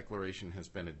 Hengel's declaration has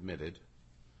been admitted.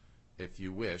 If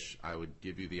you wish, I would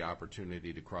give you the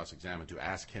opportunity to cross-examine, to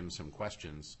ask him some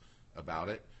questions about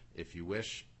it. If you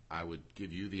wish, I would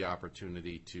give you the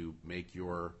opportunity to make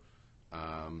your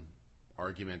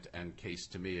argument and case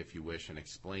to me, if you wish, and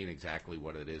explain exactly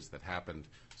what it is that happened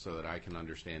so that I can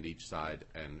understand each side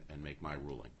and make my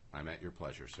ruling. I'm at your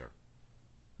pleasure, sir.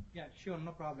 Yeah, sure,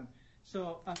 no problem.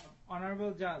 So,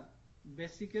 Honorable Judge,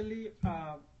 basically,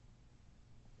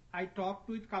 I talked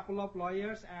with a couple of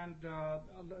lawyers, and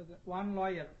one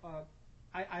lawyer,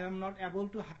 I am not able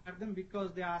to hire them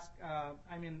because they ask,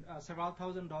 several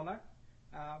 $1,000s.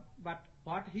 But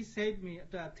what he said me,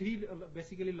 the three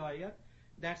basically lawyer,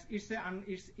 that it's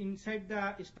inside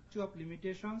the statute of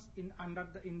limitations in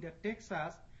the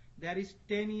Texas, there is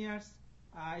 10 years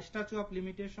statute of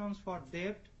limitations for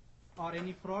debt or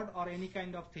any fraud or any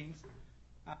kind of things.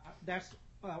 That's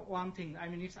one thing. I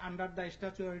mean, it's under the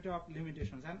statute of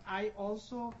limitations. And I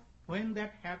also, when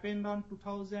that happened on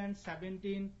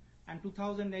 2017 and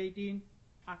 2018,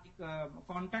 I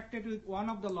contacted with one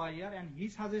of the lawyer, and he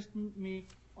suggested me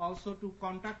also to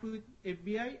contact with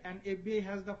FBI, and FBI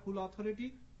has the full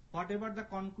authority. Whatever the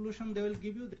conclusion they will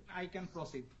give you, I can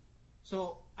proceed.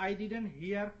 So I didn't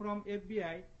hear from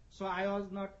FBI, so I was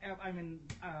not,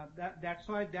 that's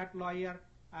why that lawyer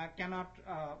cannot,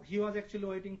 he was actually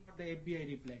waiting for the FBI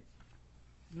reply.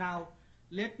 Now,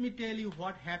 let me tell you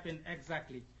what happened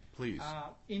exactly. Please.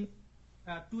 In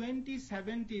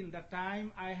 2017, the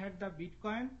time I had the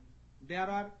Bitcoin, there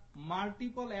are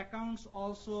multiple accounts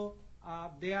also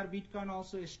their Bitcoin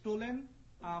also stolen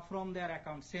from their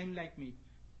account, same like me.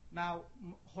 Now,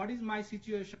 what is my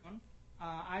situation?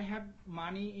 I have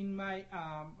money in my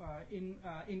in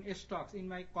stocks, in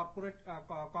my corporate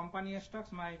company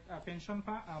stocks, my pension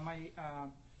fund, my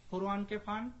 401k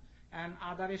fund, and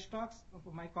other stocks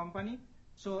of my company.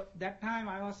 So that time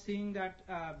I was seeing that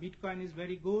Bitcoin is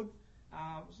very good.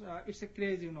 So it's a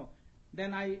craze, you know.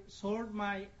 Then I sold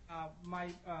my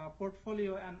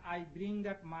portfolio and I bring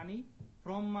that money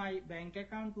from my bank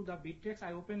account to the Bittrex.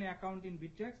 I open an account in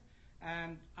Bittrex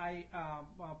and I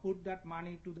put that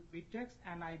money to the Bittrex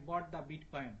and I bought the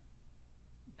Bitcoin.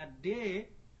 That day,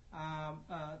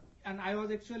 and I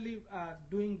was actually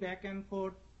doing back and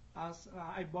forth.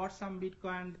 I bought some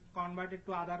Bitcoin, converted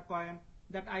to other coin.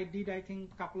 That I did, I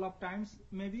think, couple of times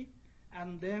maybe.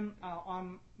 And then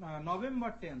on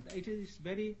November 10th, it is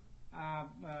very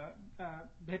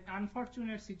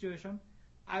unfortunate situation.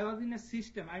 I was in a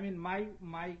system. I mean,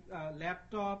 my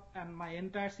laptop and my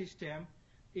entire system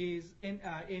is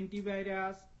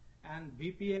antivirus and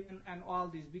VPN and all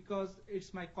this because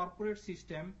it's my corporate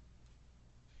system.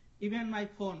 Even my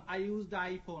phone, I use the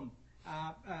iPhone.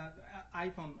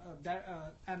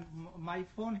 And my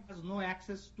phone has no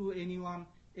access to anyone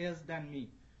else than me.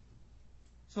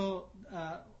 So,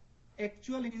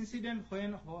 actual incident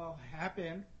when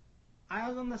happened, I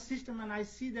was on the system and I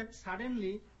see that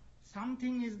suddenly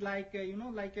something is like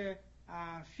like a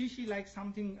fishy, like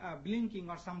something blinking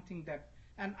or something that,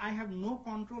 and I have no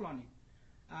control on it.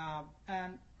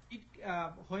 And it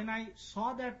when I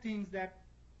saw that things that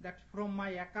from my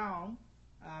account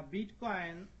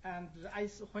Bitcoin, and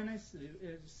when I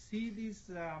see this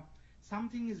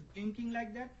something is blinking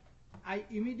like that, I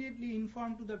immediately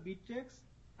informed to the Bittrex,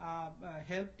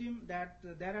 helped him that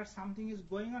there are something is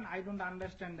going on. I don't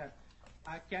understand that.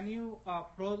 Can you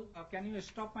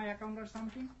stop my account or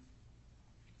something?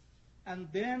 And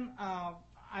then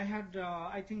I had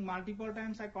I think multiple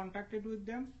times I contacted with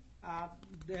them.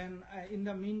 Then in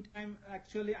the meantime,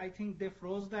 actually I think they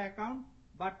froze the account,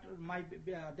 but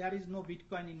there is no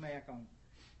Bitcoin in my account.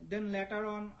 Then later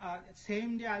on,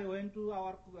 same day I went to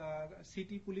our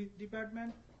city police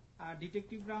department,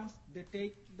 detective branch. They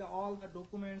take all the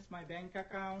documents, my bank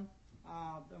account,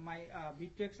 my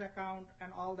Bittrex account,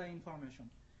 and all the information.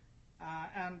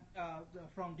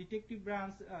 From detective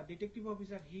branch, detective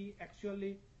officer, he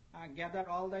actually gathered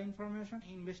all the information,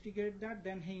 he investigated that,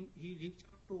 then he reached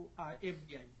out to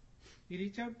FBI. He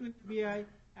reached out to FBI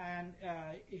and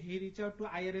he reached out to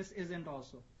IRS agent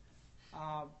also.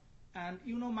 And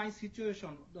you know my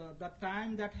situation, the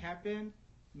time that happened,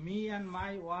 me and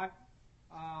my wife,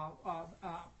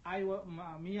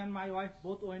 me and my wife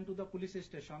both went to the police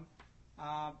station,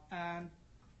 and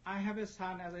I have a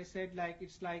son, as I said,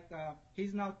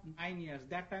 he's now 9 years.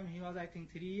 That time he was, I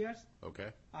think, 3 years.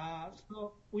 Okay.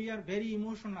 So we are very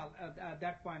emotional at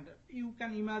that point. You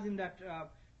can imagine that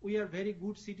we are very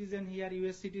good citizen here,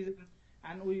 U.S. citizen,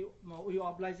 and we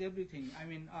oblige everything. I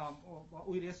mean,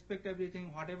 we respect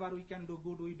everything. Whatever we can do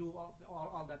good, we do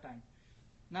all the time.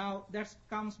 Now that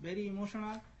comes very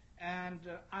emotional, and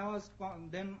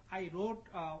then I wrote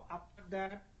after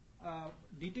that.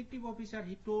 Detective officer,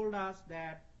 he told us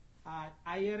that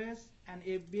IRS and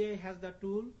FBI has the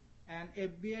tool, and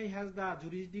FBI has the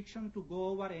jurisdiction to go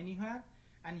over anywhere.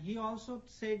 And he also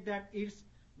said that it's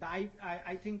the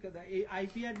I think the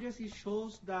IP address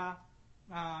shows the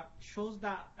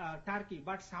Turkey,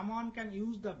 but someone can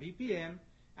use the VPN,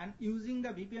 and using the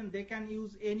VPN they can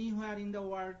use anywhere in the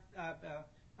world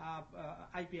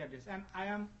IP address. And I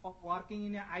am working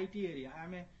in an IT area.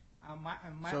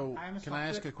 Can I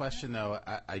ask a question though?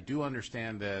 I do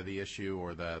understand the issue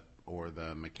or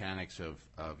the mechanics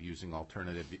of using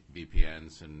alternative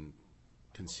VPNs and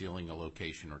concealing a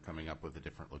location or coming up with a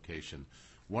different location.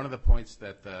 One of the points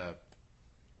that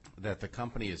the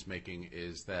company is making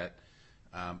is that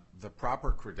the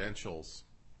proper credentials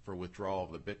for withdrawal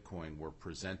of the Bitcoin were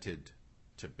presented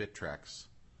to Bittrex,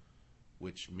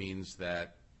 which means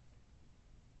that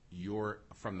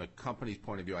from the company's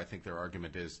point of view, I think their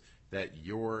argument is that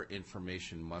your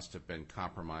information must have been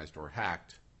compromised or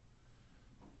hacked,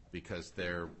 because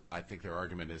I think their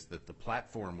argument is that the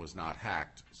platform was not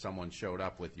hacked. Someone showed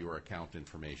up with your account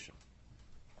information.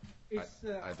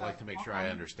 I'd like to make sure I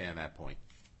understand that point.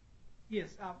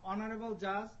 Yes, Honorable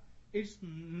Judge, it's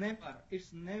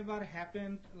never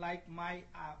happened like my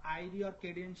ID or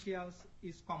credentials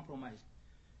is compromised.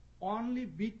 Only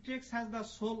Bittrex has the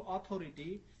sole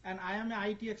authority, and I am an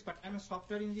IT expert. I'm a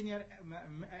software engineer,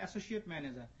 associate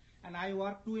manager, and I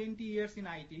work 20 years in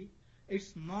IT.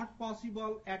 It's not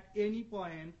possible at any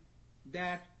point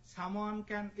that someone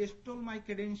can steal my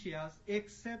credentials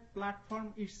except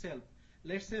platform itself.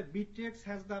 let's say Bittrex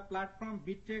has the platform,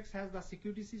 Bittrex has the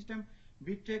security system,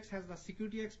 Bittrex has the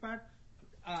security expert.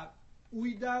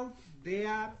 Without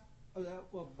their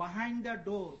behind the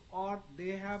door, or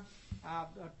they have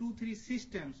 2-3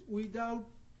 systems, without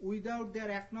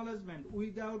their acknowledgement,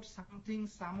 without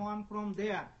someone from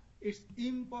there, it's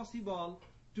impossible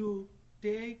to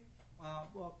take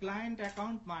client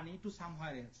account money to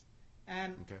somewhere else.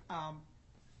 And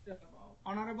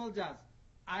Honorable Judge,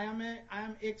 I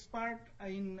am expert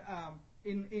in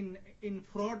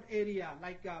fraud area.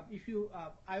 Like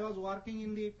I was working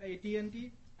in the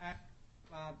AT&T, and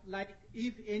like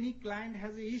if any client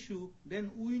has an issue,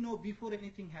 then we know before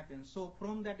anything happens. So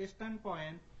from that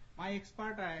standpoint, my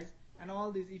expertise and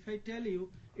all this, if I tell you,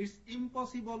 it's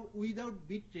impossible without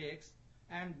Bittrex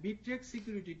and Bittrex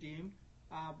security team,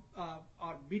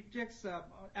 or Bittrex,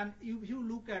 and if you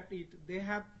look at it, they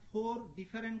have 4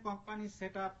 different companies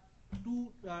set up, 2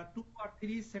 or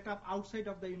 3 set up outside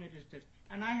of the United States,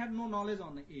 and I have no knowledge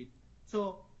on it.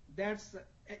 So that's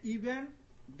even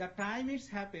the time it's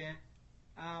happened.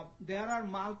 There are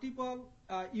multiple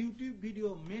YouTube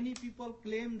video. Many people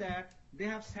claim that they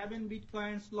have 7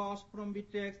 bitcoins lost from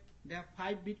Bittrex. They have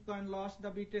 5 bitcoin lost the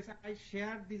Bittrex. I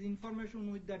shared this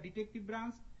information with the detective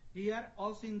branch here,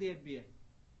 also in the FBI.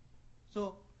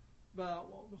 So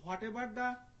whatever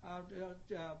the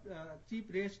chief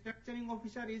restructuring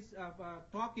officer is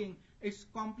talking, it's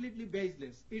completely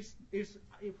baseless. It's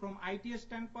from IT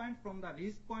standpoint, from the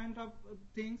risk point of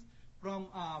things, from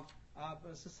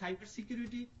cyber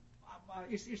security,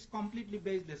 it's completely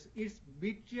baseless. It's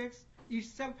Bittrex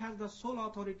itself has the sole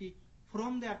authority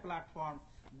from their platform.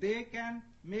 They can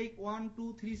make 1,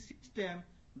 2, 3 system.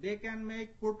 They can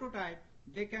make prototype.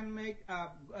 They can make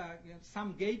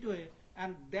some gateway,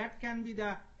 and that can be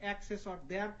the access, or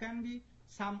there can be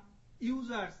some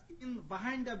users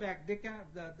behind the back. There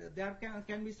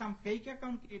can be some fake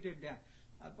account created there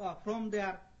from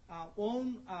their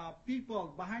own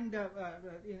people behind the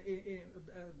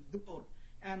door,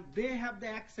 and they have the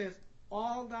access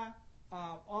all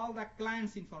the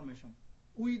clients' information.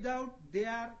 Without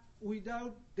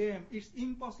them, it's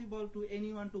impossible to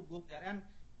anyone to go there. And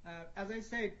as I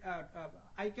said,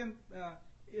 I can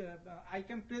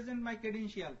present my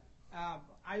credential.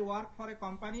 I work for a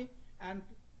company, and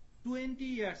 20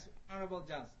 years, Honorable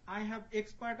Judge, I have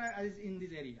expertise in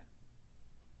this area.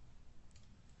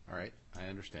 All right, I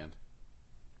understand.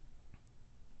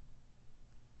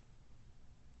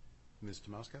 Ms.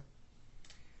 Tomasco?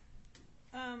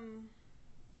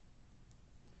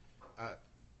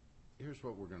 Here's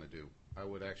what we're going to do. I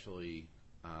would actually,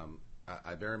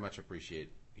 I very much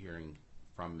appreciate hearing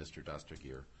from Mr.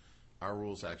 Dastagir. Our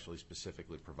rules actually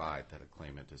specifically provide that a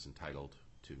claimant is entitled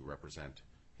to represent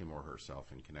him or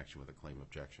herself in connection with a claim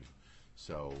objection.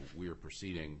 So we are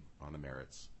proceeding on the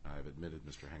merits. I've admitted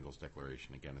Mr. Hengel's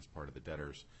declaration, again, as part of the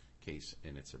debtor's case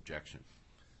in its objection.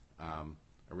 I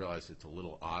realize it's a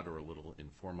little odd or a little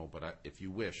informal, but if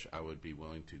you wish, I would be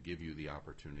willing to give you the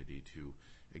opportunity to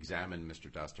examine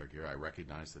Mr. Dastagir. I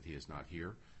recognize that he is not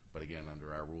here, but again,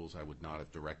 under our rules, I would not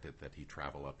have directed that he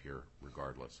travel up here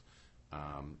regardless.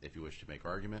 If you wish to make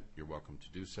argument, you're welcome to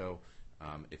do so.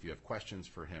 If you have questions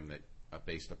for him that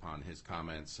based upon his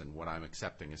comments and what I'm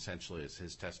accepting essentially as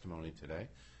his testimony today,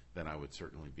 then I would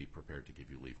certainly be prepared to give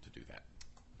you leave to do that.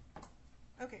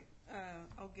 Okay,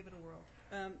 I'll give it a whirl.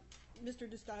 Mr.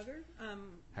 Dastagir?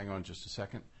 Hang on just a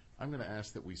second. I'm going to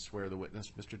ask that we swear the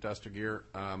witness. Mr. Dastagir,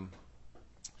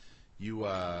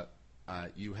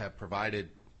 you have provided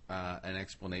an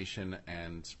explanation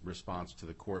and response to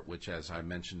the court, which, as I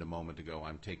mentioned a moment ago,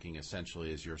 I'm taking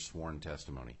essentially as your sworn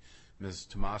testimony. Ms.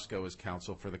 Tomasco is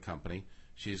counsel for the company.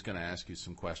 She's going to ask you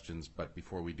some questions, but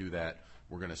before we do that,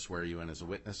 we're going to swear you in as a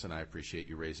witness, and I appreciate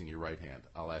you raising your right hand.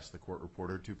 I'll ask the court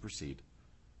reporter to proceed.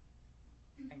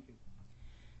 Thank you.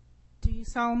 Do you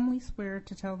solemnly swear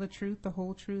to tell the truth, the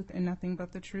whole truth, and nothing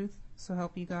but the truth, so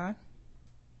help you God?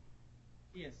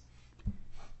 Yes.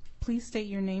 Please state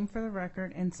your name for the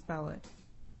record and spell it.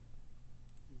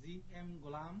 Z.M.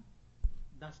 Ghulam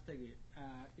Dastagir.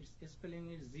 Its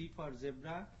spelling is Z for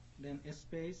zebra, then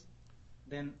space,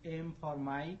 then M for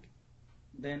Mike,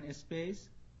 then space,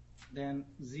 then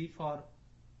Z for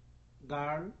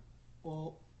girl,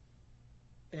 O-L-A-M,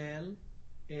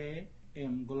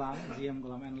 Ghulam, Z.M.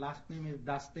 Ghulam. And last name is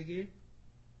Dastagir,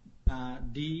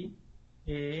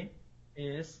 D-A-S-T-A-G-I-R.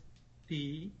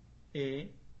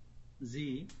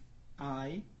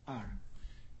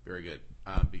 Very good.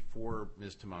 Before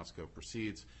Ms. Tomasco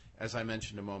proceeds, as I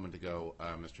mentioned a moment ago,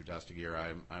 Mr. Dastagir,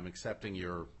 I'm accepting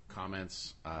your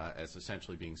comments as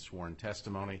essentially being sworn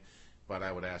testimony, but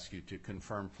I would ask you to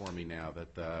confirm for me now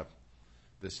that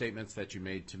the statements that you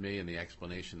made to me and the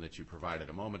explanation that you provided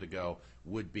a moment ago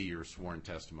would be your sworn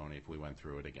testimony if we went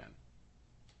through it again.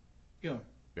 Sure.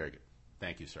 Very good.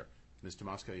 Thank you, sir. Ms.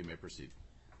 Tomasco, you may proceed.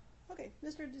 Okay,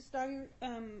 Mr. DeStagger,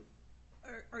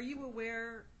 are you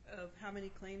aware of how many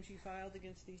claims you filed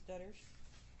against these debtors?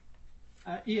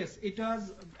 Yes, it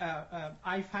was,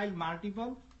 I filed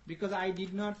multiple because I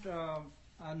did not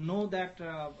know that,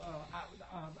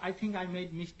 I think I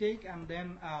made mistake, and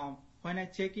then when I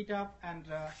check it up, and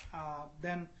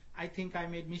then I think I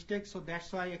made mistake, so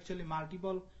that's why actually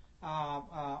multiple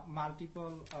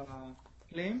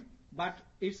claim, but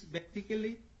it's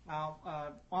basically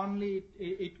only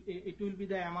it will be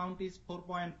the amount is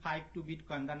 4.52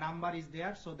 Bitcoin. The number is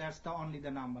there, so that's only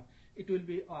the number. It will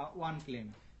be one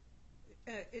claim.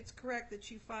 It's correct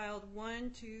that you filed 1,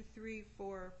 2, 3,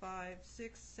 4, 5,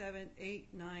 6, 7,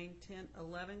 8, 9, 10,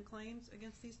 11 claims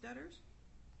against these debtors?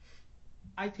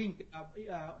 I think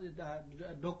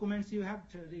the documents you have,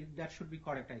 that should be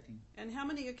correct, I think. And how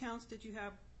many accounts did you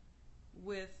have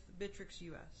with Bittrex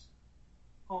US?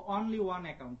 Oh, only one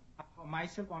account.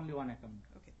 Myself, only one account.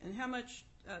 Okay. And how much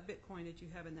Bitcoin did you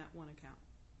have in that one account?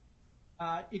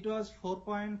 It was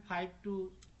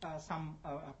 4.52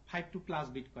 52 plus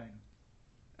Bitcoin.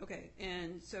 Okay.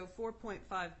 And so 4.5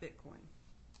 Bitcoin.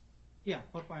 Yeah,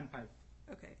 4.5.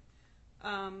 Okay.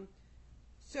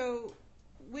 So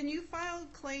when you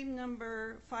filed claim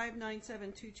number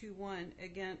 597221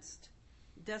 against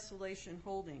Desolation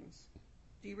Holdings,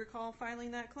 do you recall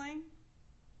filing that claim?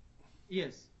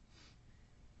 Yes.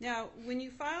 Now, when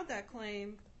you filed that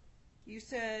claim, you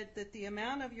said that the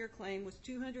amount of your claim was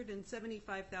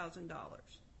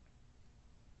 $275,000.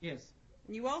 Yes.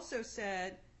 And you also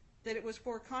said that it was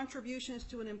for contributions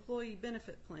to an employee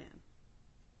benefit plan.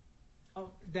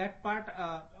 Oh, that part,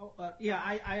 yeah,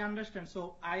 I understand.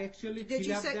 So I actually Did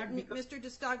you fill up say, that because Mr.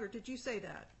 DeStagger, did you say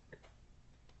that?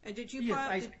 And did you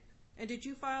yes, did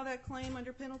you file that claim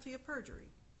under penalty of perjury?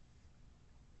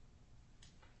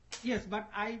 yes, but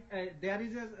there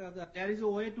is a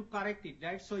way to correct it,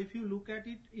 right? So if you look at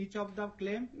it, each of the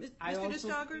claim,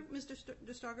 Mr.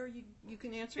 DeStagger, you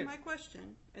can answer yes. my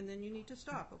question, and then you need to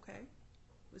stop, okay?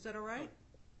 Is that all right?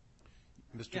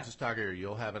 Mr. Yeah. DeStagger,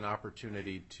 you'll have an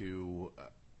opportunity to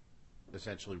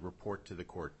essentially report to the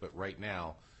court, but right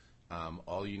now,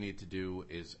 all you need to do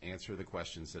is answer the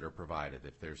questions that are provided.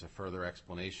 If there's a further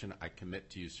explanation, I commit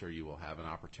to you, sir, you will have an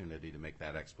opportunity to make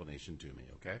that explanation to me,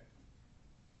 okay?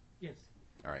 Yes.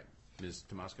 All right. Ms.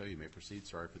 Tomasco, you may proceed.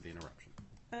 Sorry for the interruption.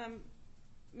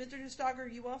 Mr.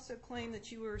 DeStagger, you also claim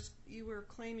that you were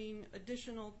claiming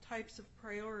additional types of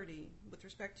priority with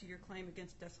respect to your claim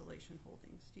against Desolation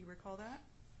Holdings. Do you recall that?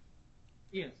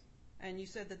 Yes. And you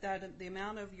said that the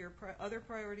amount of your other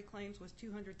priority claims was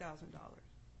 $200,000.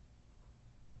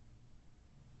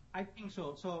 I think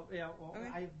so. So yeah, Okay.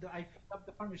 I filled up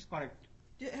the form. It's correct.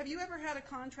 Have you ever had a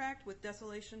contract with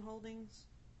Desolation Holdings?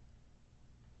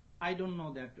 I don't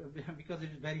know that because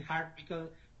it's very hard because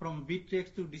from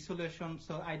Bittrex to Desolation,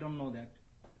 so I don't know that.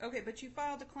 Okay, but you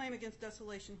filed a claim against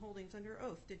Desolation Holdings under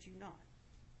oath, did you not?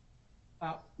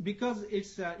 Because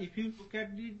it's if you look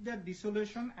at the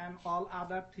Desolation and all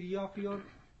other three of your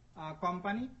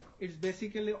company, it's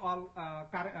basically all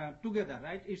together,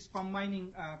 right? It's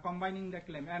combining the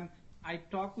claim. And I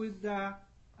talked with the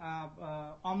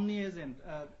Omni agent,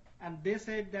 and they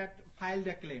said that file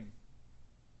the claim.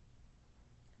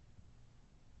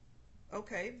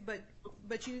 Okay,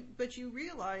 but you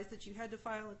realized that you had to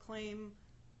file a claim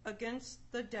against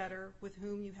the debtor with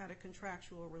whom you had a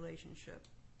contractual relationship.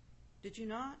 Did you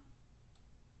not?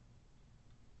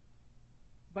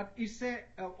 But it's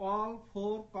all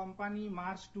four company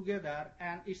merged together,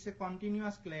 and it's a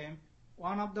continuous claim.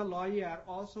 One of the lawyer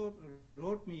also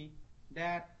wrote me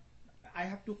that I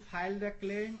have to file the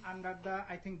claim under the,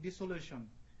 I think, Desolation.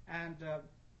 And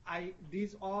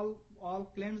these all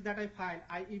claims that I filed,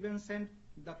 I even sent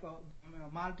the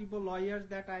multiple lawyers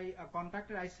that I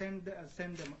contacted. I send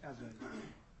them as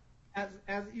well.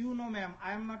 As you know, ma'am,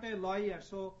 I am not a lawyer,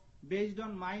 so based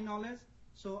on my knowledge,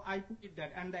 so I put it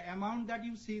that. And the amount that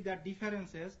you see, the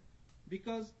differences,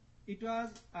 because it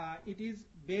is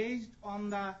based on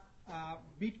the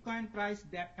Bitcoin price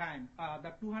that time,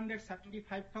 the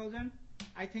 275,000.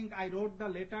 I think I wrote the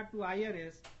letter to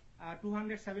IRS.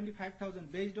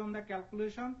 275,000 based on the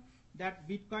calculation that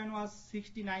Bitcoin was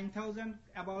 69,000,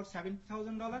 about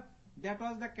 $70,000. That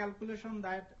was the calculation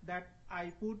that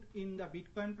I put in the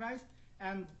Bitcoin price,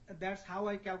 and that's how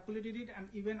I calculated it. And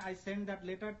even I sent that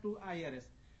letter to IRS.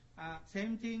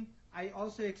 Same thing I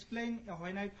also explained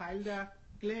when I filed the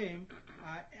claim,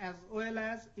 as well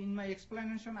as in my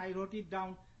explanation I wrote it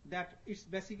down that it's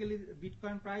basically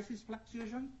Bitcoin price is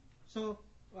fluctuation. So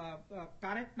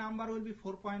correct number will be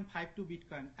 4.52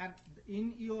 Bitcoin. And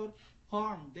in your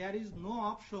form, there is no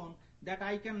option that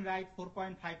I can write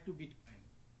 4.52 Bitcoin.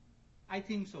 I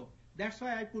think so. That's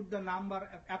why I put the number,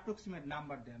 approximate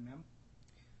number there, ma'am.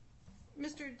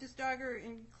 Mr. Destager,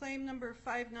 in claim number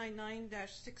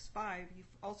 599-65, you've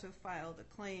also filed a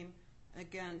claim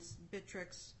against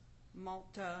Bittrex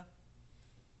Malta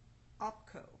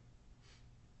OpCo.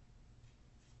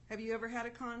 Have you ever had a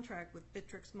contract with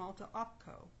Bittrex Malta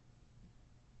OpCo?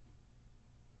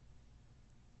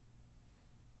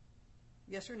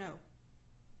 Yes or no?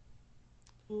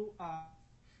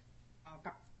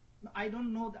 I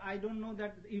don't know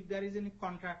that if there is any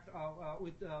contract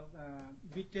with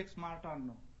Bittrex Malta or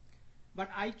no. But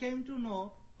I came to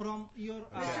know from your.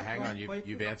 Hang on,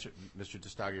 you've answered, Mr.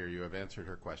 Destager. You have answered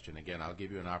her question. Again, I'll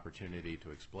give you an opportunity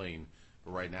to explain.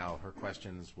 But right now, her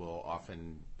questions will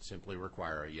often simply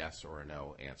require a yes or a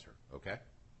no answer. Okay?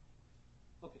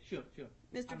 Okay, sure.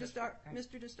 Mr.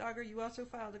 Destager, you also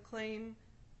filed a claim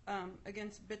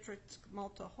against Bittrex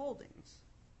Malta Holdings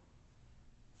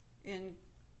in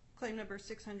claim number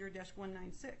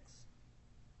 600-196.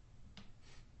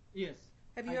 Yes.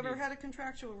 Have you ever had a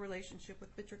contractual relationship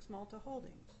with Bittrex Malta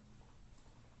Holdings?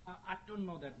 I don't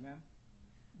know that, ma'am,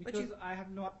 because I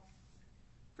have not.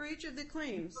 For each of the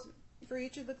claims,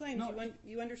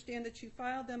 you understand that you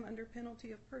filed them under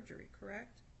penalty of perjury,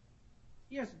 correct?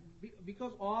 Yes,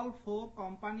 because all four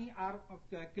company are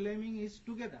claiming is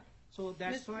together. So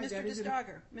that's why there is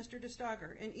Mr.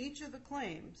 Destager, in each of the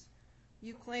claims,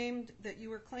 you claimed that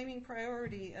you were claiming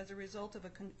priority as a result of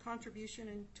a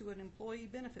contribution to an employee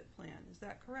benefit plan. Is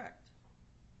that correct?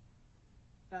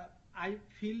 I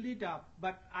filled it up,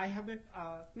 but I haven't.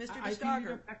 Mr.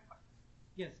 Destager.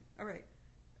 Yes. All right.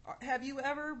 Have you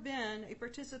ever been a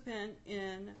participant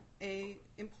in a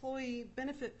employee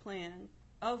benefit plan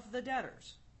of the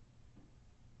debtors?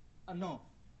 No.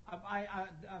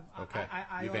 Okay.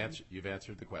 You've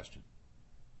answered the question.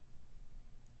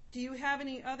 Do you have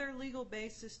any other legal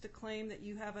basis to claim that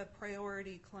you have a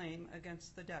priority claim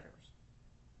against the debtors?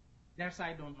 That's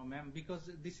I don't know, ma'am, because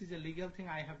this is a legal thing.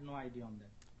 I have no idea on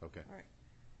that. Okay. All right.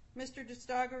 Mr.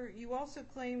 Destager, you also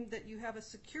claim that you have a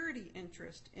security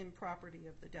interest in property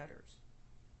of the debtors.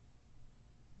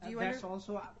 That's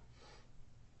also,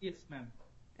 yes, ma'am.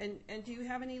 And do you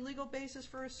have any legal basis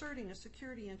for asserting a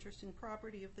security interest in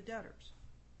property of the debtors?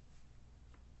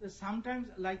 Sometimes,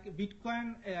 like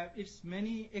Bitcoin, it's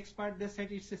many experts they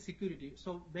said it's a security.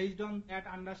 So based on that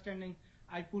understanding,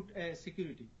 I put a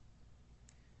security.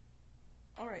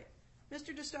 All right,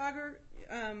 Mr. Destager,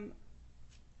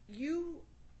 you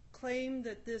claim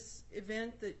that this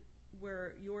event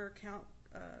where your account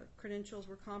credentials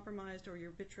were compromised or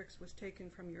your Bittrex was taken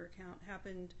from your account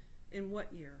happened in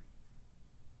what year?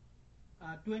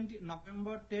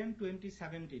 November 10,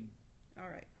 2017. All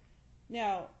right.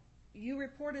 Now, you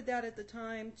reported that at the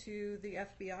time to the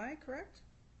FBI, correct?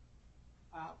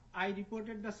 I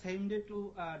reported the same day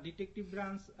to Detective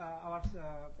Branch, our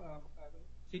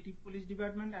City Police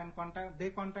Department, and they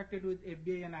contacted with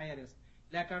FBI and IRS.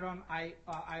 Later on, I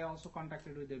also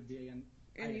contacted with FBI and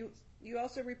IRS. You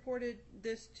also reported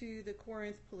this to the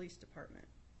Corinth Police Department?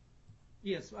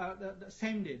 Yes, the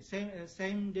same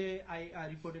day I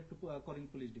reported to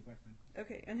Corinth Police Department.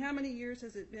 Okay, and how many years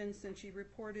has it been since you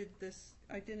reported this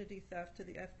identity theft to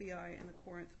the FBI and the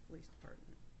Corinth Police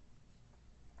Department?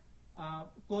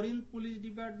 Corinth Police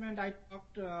Department, I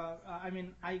talked,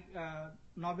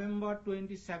 November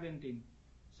 2017.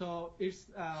 So it's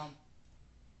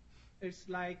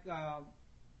like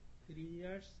 3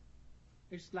 years.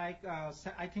 It's like,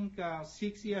 I think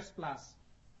 6 years plus.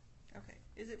 Okay.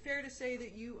 Is it fair to say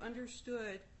that you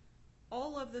understood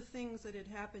all of the things that had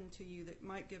happened to you that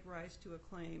might give rise to a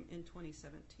claim in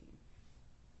 2017?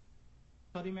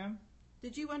 Sorry, ma'am?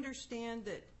 Did you understand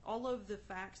that all of the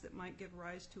facts that might give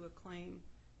rise to a claim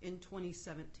in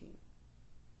 2017?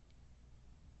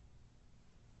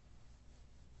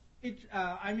 The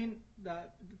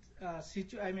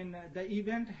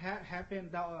event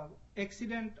happened, the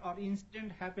accident or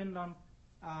incident happened on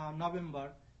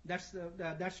November. That's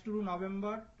true,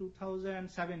 November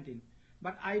 2017.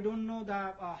 But I don't know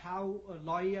how a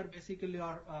lawyer basically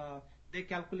they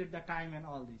calculate the time and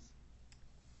all this.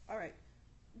 All right.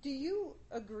 Do you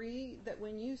agree that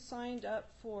when you signed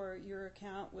up for your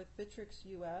account with Bittrex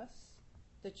US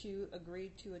that you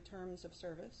agreed to a terms of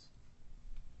service?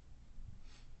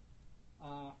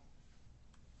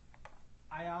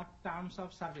 I have terms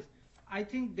of service. I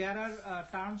think there are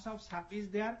terms of service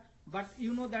there, but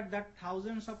you know that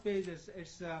thousands of pages.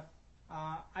 It's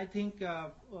I think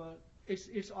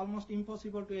it's almost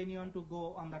impossible to anyone to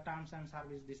go on the terms and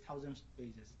service these thousands of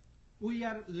pages. we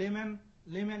are layman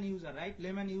user, right?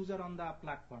 Layman user on the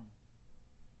platform.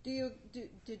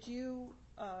 Did you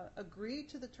agree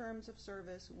to the terms of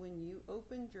service when you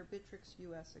opened your Bittrex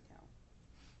US account?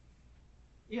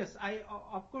 Yes,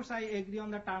 of course I agree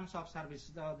on the terms of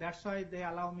service. That's why they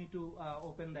allow me to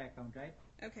open the account, right?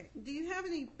 Okay. Do you have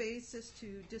any basis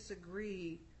to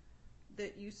disagree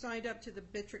that you signed up to the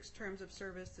Bittrex terms of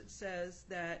service that says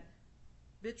that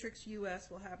Bittrex US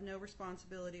will have no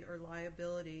responsibility or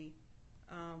liability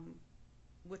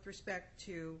with respect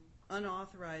to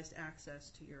unauthorized access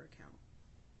to your account?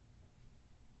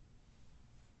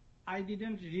 I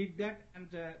didn't read that, and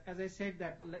as I said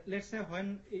that, let's say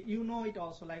when, you know it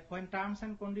also, like when terms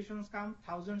and conditions come,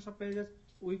 thousands of pages,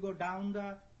 we go down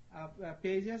the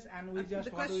pages and we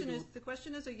just, the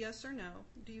question is a yes or no.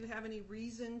 Do you have any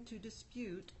reason to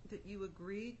dispute that you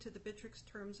agreed to the Bittrex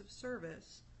terms of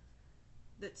service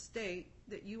that state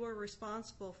that you are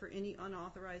responsible for any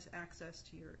unauthorized access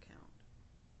to your account?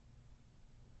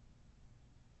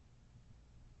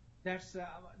 That's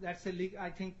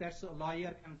I think that's a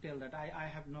lawyer can tell that.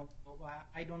 I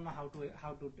don't know how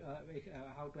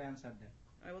to answer that.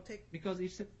 I will take, because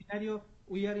it's a scenario.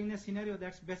 We are in a scenario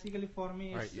that's basically for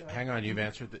me. All right, hang on. You've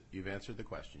answered the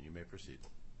question. You may proceed.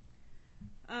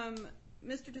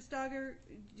 Mr. DeStager,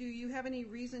 do you have any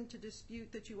reason to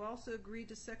dispute that you also agreed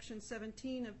to Section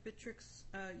 17 of Bittrex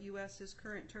US's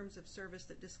current terms of service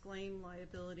that disclaim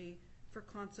liability for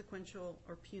consequential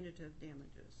or punitive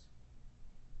damages?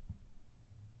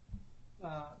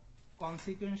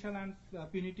 Consequential and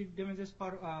punitive damages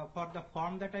for the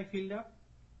form that I filled up.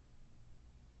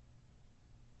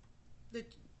 Do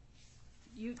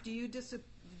you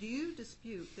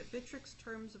dispute that Bittrex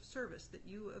terms of service that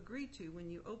you agreed to when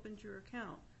you opened your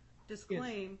account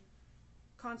disclaim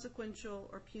consequential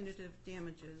or punitive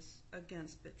damages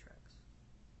against Bittrex?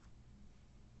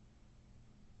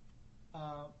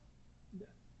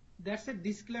 That's a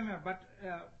disclaimer, but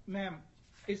ma'am,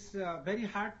 it's very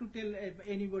hard to tell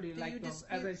anybody. Do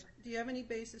you have any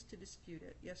basis to dispute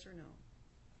it? Yes or no?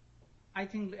 I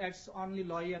think it's only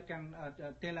lawyer can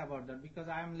tell about that, because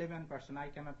I am layman person. I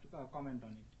cannot comment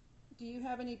on it. Do you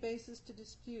have any basis to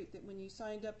dispute that when you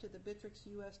signed up to the Bittrex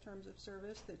US terms of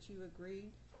service that you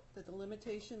agreed that the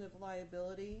limitation of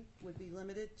liability would be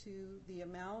limited to the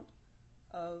amount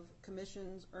of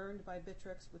commissions earned by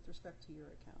Bittrex with respect to your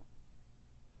account?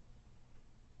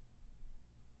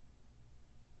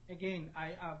 Again,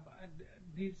 I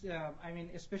mean,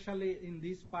 especially in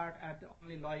this part, at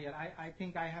only lawyer, I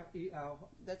think I have.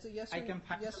 That's a yes or I can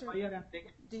find yes a or, lawyer and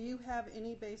take. do you have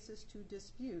any basis to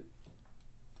dispute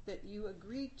that you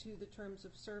agreed to the terms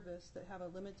of service that have a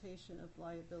limitation of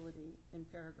liability in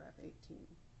paragraph 18?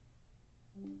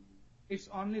 It's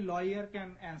only lawyer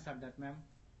can answer that, ma'am.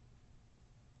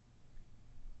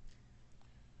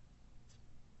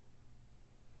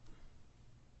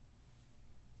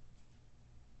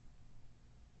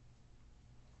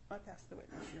 I pass the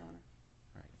witness, Your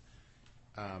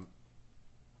Honor.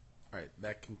 All right.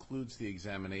 That concludes the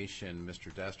examination.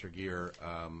 Mr. Dastergier,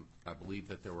 I believe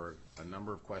that there were a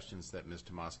number of questions that Ms.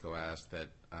 Tomasco asked that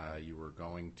you were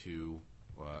going to,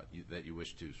 that you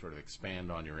wish to sort of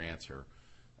expand on your answer.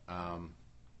 And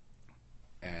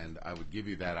I would give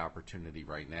you that opportunity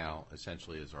right now,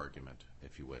 essentially as argument,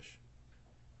 if you wish.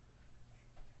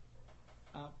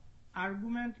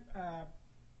 Argument,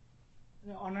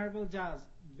 Honorable Judge,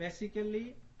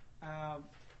 basically,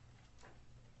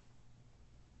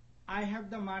 I have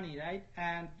the money, right?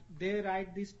 And they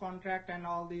write this contract and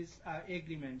all these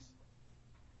agreements.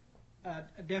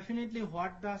 Definitely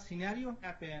what the scenario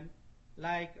happened,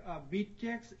 like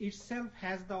Bittrex itself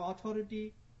has the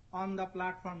authority on the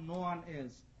platform, no one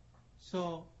else.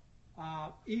 So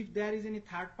if there is any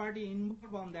third party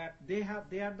involved on that, they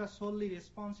are the solely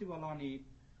responsible on it.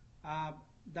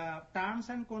 The terms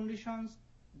and conditions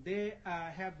they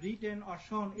have written or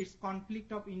shown its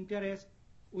conflict of interest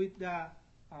with the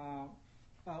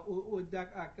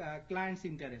client's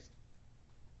interest.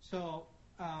 So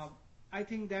I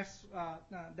think that's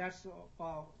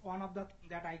one of the things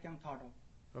that I can thought of.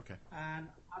 Okay. And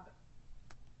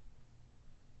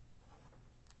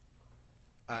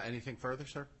anything further,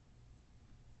 sir?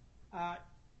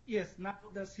 Yes. Now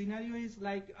the scenario is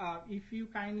like, if you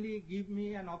kindly give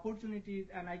me an opportunity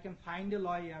and I can find a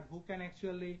lawyer who can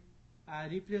actually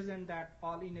represent that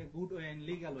all in a good way and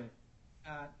legal way,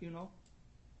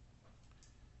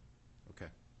 Okay.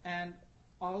 And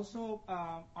also,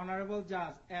 Honorable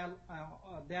Judge,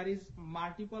 there is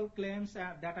multiple claims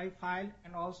that I filed,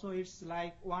 and also it's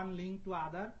like one link to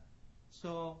other.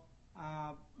 So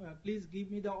please give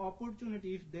me the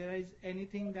opportunity if there is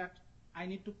anything that I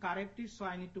need to correct it, so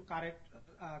I need to correct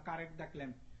the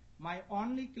claim. My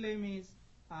only claim is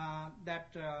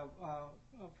that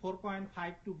 4.52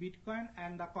 Bitcoin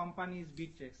and the company is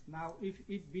Bittrex. Now, if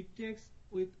Bittrex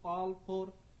with all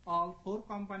four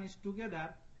companies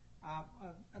together,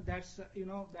 that's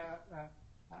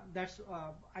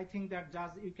I think that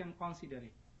just you can consider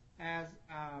it as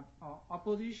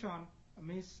opposition.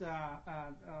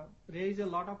 Raise a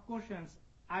lot of questions.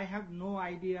 I have no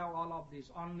idea all of this.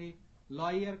 Only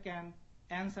lawyer can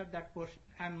answer that question.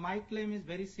 And my claim is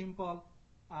very simple,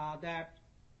 that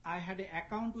I had an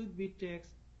account with Bittrex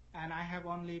and I have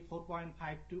only 4.5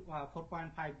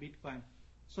 Bitcoin.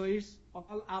 So it's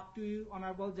all up to you,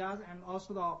 Honorable Judge, and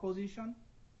also the opposition,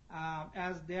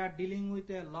 as they are dealing with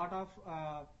a lot of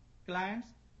clients.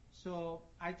 So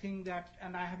I think that,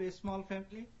 and I have a small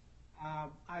family.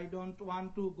 I don't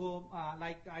want to go,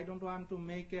 I don't want to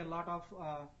make a lot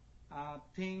of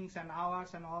things and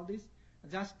hours and all this.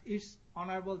 Just it's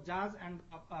Honorable Judge and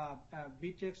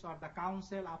Bittrex or the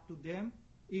council, up to them.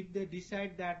 If they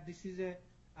decide that this is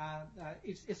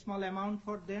it's a small amount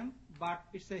for them, but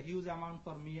it's a huge amount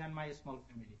for me and my small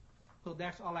family. So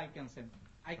that's all I can say.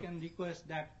 I can request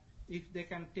that if they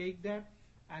can take that,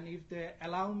 and if they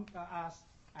allow us,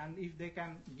 and if they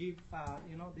can give,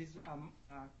 this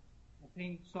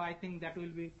thing, so I think that will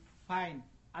be fine.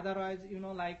 Otherwise,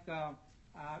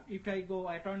 if I go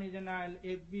Attorney General,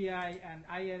 FBI, and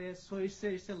IRS, so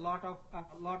it's a lot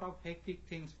of hectic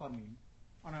things for me,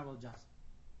 Honorable Judge.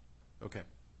 Okay.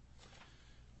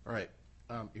 All right.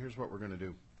 Here's what we're going to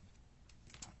do.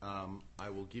 I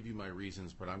will give you my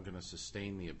reasons, but I'm going to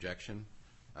sustain the objection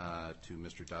to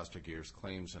Mr. Dastagir's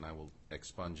claims, and I will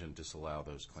expunge and disallow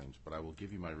those claims. But I will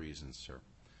give you my reasons, sir.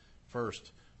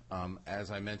 First,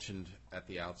 as I mentioned at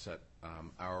the outset,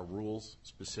 our rules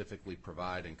specifically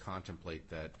provide and contemplate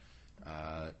that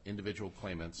individual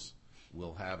claimants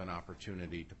will have an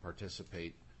opportunity to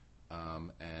participate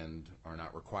and are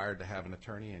not required to have an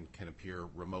attorney and can appear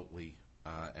remotely.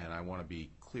 And I want to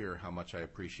be clear how much I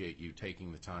appreciate you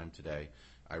taking the time today.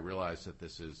 I realize that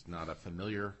this is not a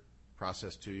familiar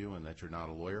process to you and that you're not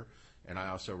a lawyer. And I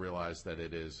also realize that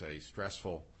it is a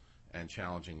stressful and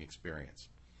challenging experience.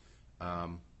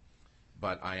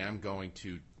 But I am going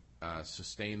to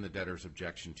sustain the debtor's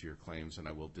objection to your claims, and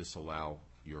I will disallow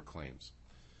your claims.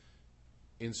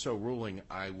 In so ruling,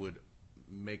 I would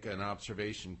make an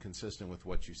observation consistent with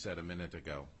what you said a minute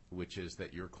ago, which is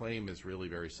that your claim is really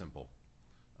very simple.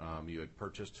 You had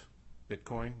purchased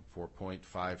Bitcoin,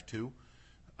 4.52,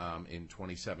 in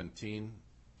 2017,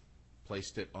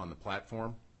 placed it on the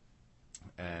platform,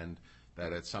 and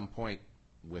that at some point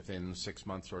within 6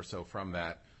 months or so from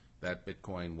that, that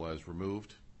Bitcoin was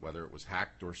removed, whether it was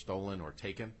hacked or stolen or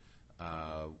taken,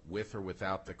 with or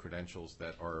without the credentials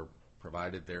that are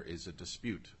provided. There is a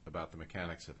dispute about the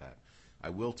mechanics of that. I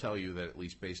will tell you that, at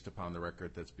least based upon the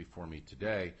record that's before me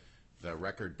today, the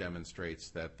record demonstrates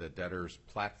that the debtor's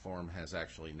platform has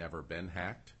actually never been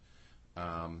hacked.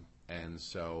 And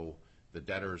so the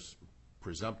debtor's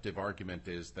presumptive argument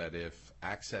is that if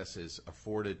access is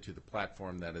afforded to the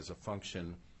platform, that is a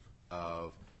function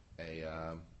of a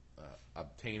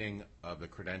obtaining of the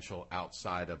credential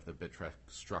outside of the Bittrex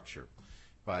structure.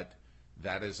 But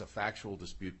that is a factual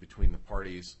dispute between the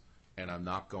parties, and I'm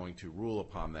not going to rule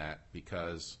upon that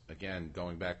because, again,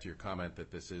 going back to your comment that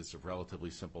this is a relatively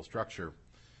simple structure,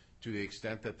 to the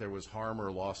extent that there was harm or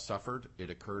loss suffered, it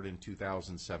occurred in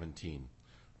 2017.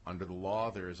 Under the law,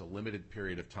 there is a limited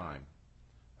period of time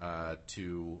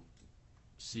to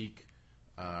seek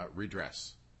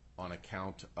redress on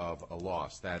account of a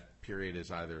loss. That period is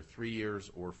either 3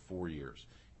 years or 4 years.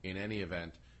 In any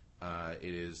event,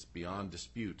 it is beyond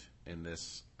dispute in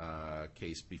this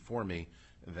case before me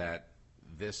that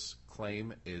this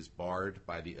claim is barred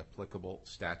by the applicable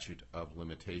statute of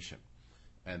limitation,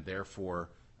 and therefore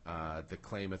the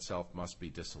claim itself must be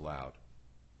disallowed.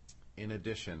 In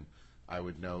addition, I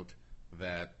would note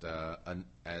that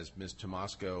as Ms.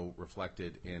 Tomasco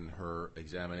reflected in her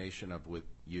examination of with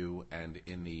you and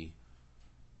in the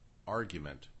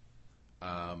argument,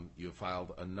 you have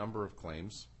filed a number of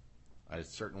claims. I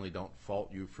certainly don't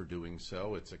fault you for doing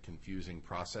so. It's a confusing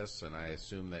process, and I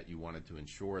assume that you wanted to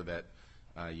ensure that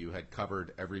you had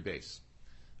covered every base.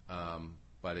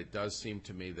 But it does seem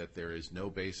to me that there is no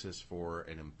basis for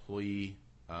an employee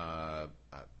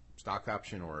stock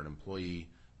option or an employee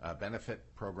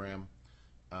benefit program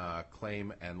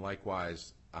claim, and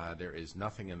likewise, there is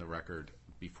nothing in the record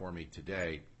before me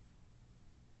today,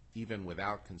 even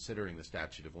without considering the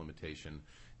statute of limitation,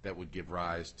 that would give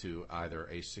rise to either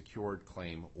a secured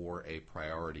claim or a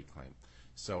priority claim.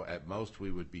 So at most,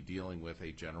 we would be dealing with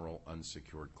a general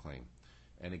unsecured claim.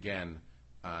 And again,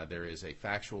 there is a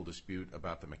factual dispute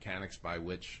about the mechanics by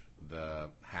which the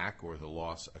hack or the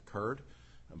loss occurred.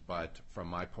 But from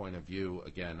my point of view,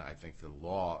 again, I think the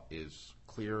law is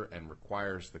clear and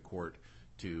requires the court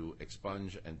to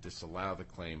expunge and disallow the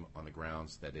claim on the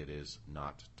grounds that it is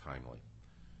not timely.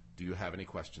 Do you have any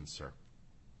questions, sir?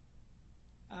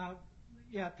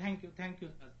 Yeah, thank you,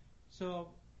 sir. So,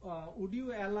 would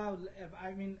you allow?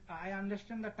 I mean, I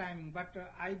understand the timing, but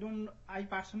I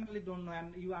personally don't know,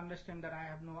 and you understand that I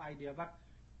have no idea. But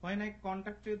when I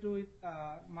contacted with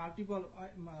multiple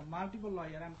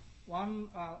lawyers, and one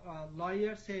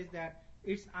lawyer says that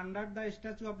it's under the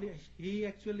statute of he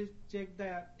actually checked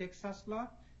the Texas law,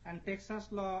 and Texas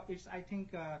law is, I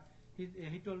think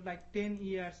he told like 10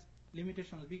 years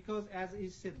limitation, because as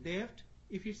it's a theft,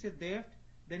 if it's a theft,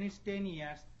 then it's 10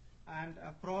 years, and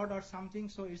fraud or something,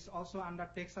 so it's also under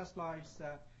Texas law, it's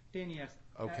 10 years.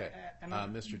 Okay.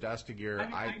 Mr. Dastagir,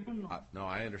 I don't know. No,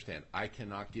 I understand. I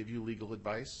cannot give you legal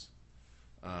advice.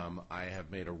 I have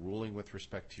made a ruling with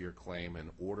respect to your claim. An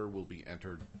order will be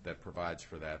entered that provides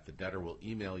for that. The debtor will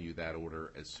email you that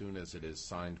order as soon as it is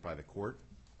signed by the court.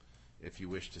 If you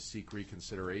wish to seek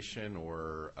reconsideration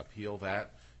or appeal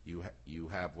that, you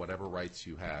have whatever rights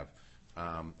you have.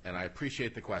 And I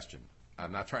appreciate the question.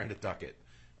 I'm not trying to duck it.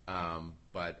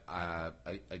 But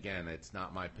again, it's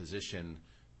not my position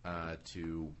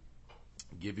to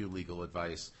give you legal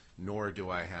advice, nor do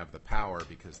I have the power,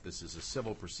 because this is a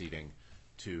civil proceeding,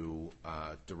 to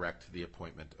direct the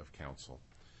appointment of counsel.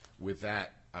 With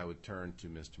that, I would turn to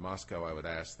Ms. Tomasco. I would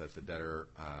ask that the debtor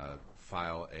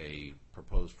file a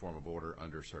proposed form of order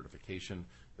under certification.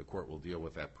 The court will deal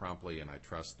with that promptly, and I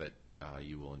trust that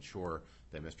you will ensure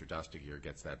that Mr. Dastagir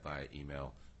gets that by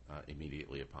email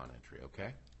immediately upon entry,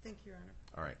 okay? Thank you, Your Honor.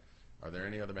 All right. Are there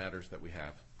any other matters that we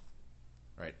have?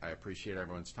 All right. I appreciate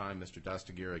everyone's time. Mr.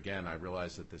 Dastagir, again, I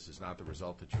realize that this is not the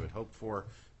result that you had hoped for,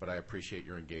 but I appreciate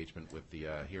your engagement with the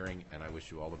hearing, and I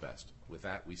wish you all the best. With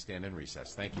that, we stand in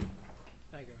recess. Thank you.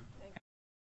 Thank you.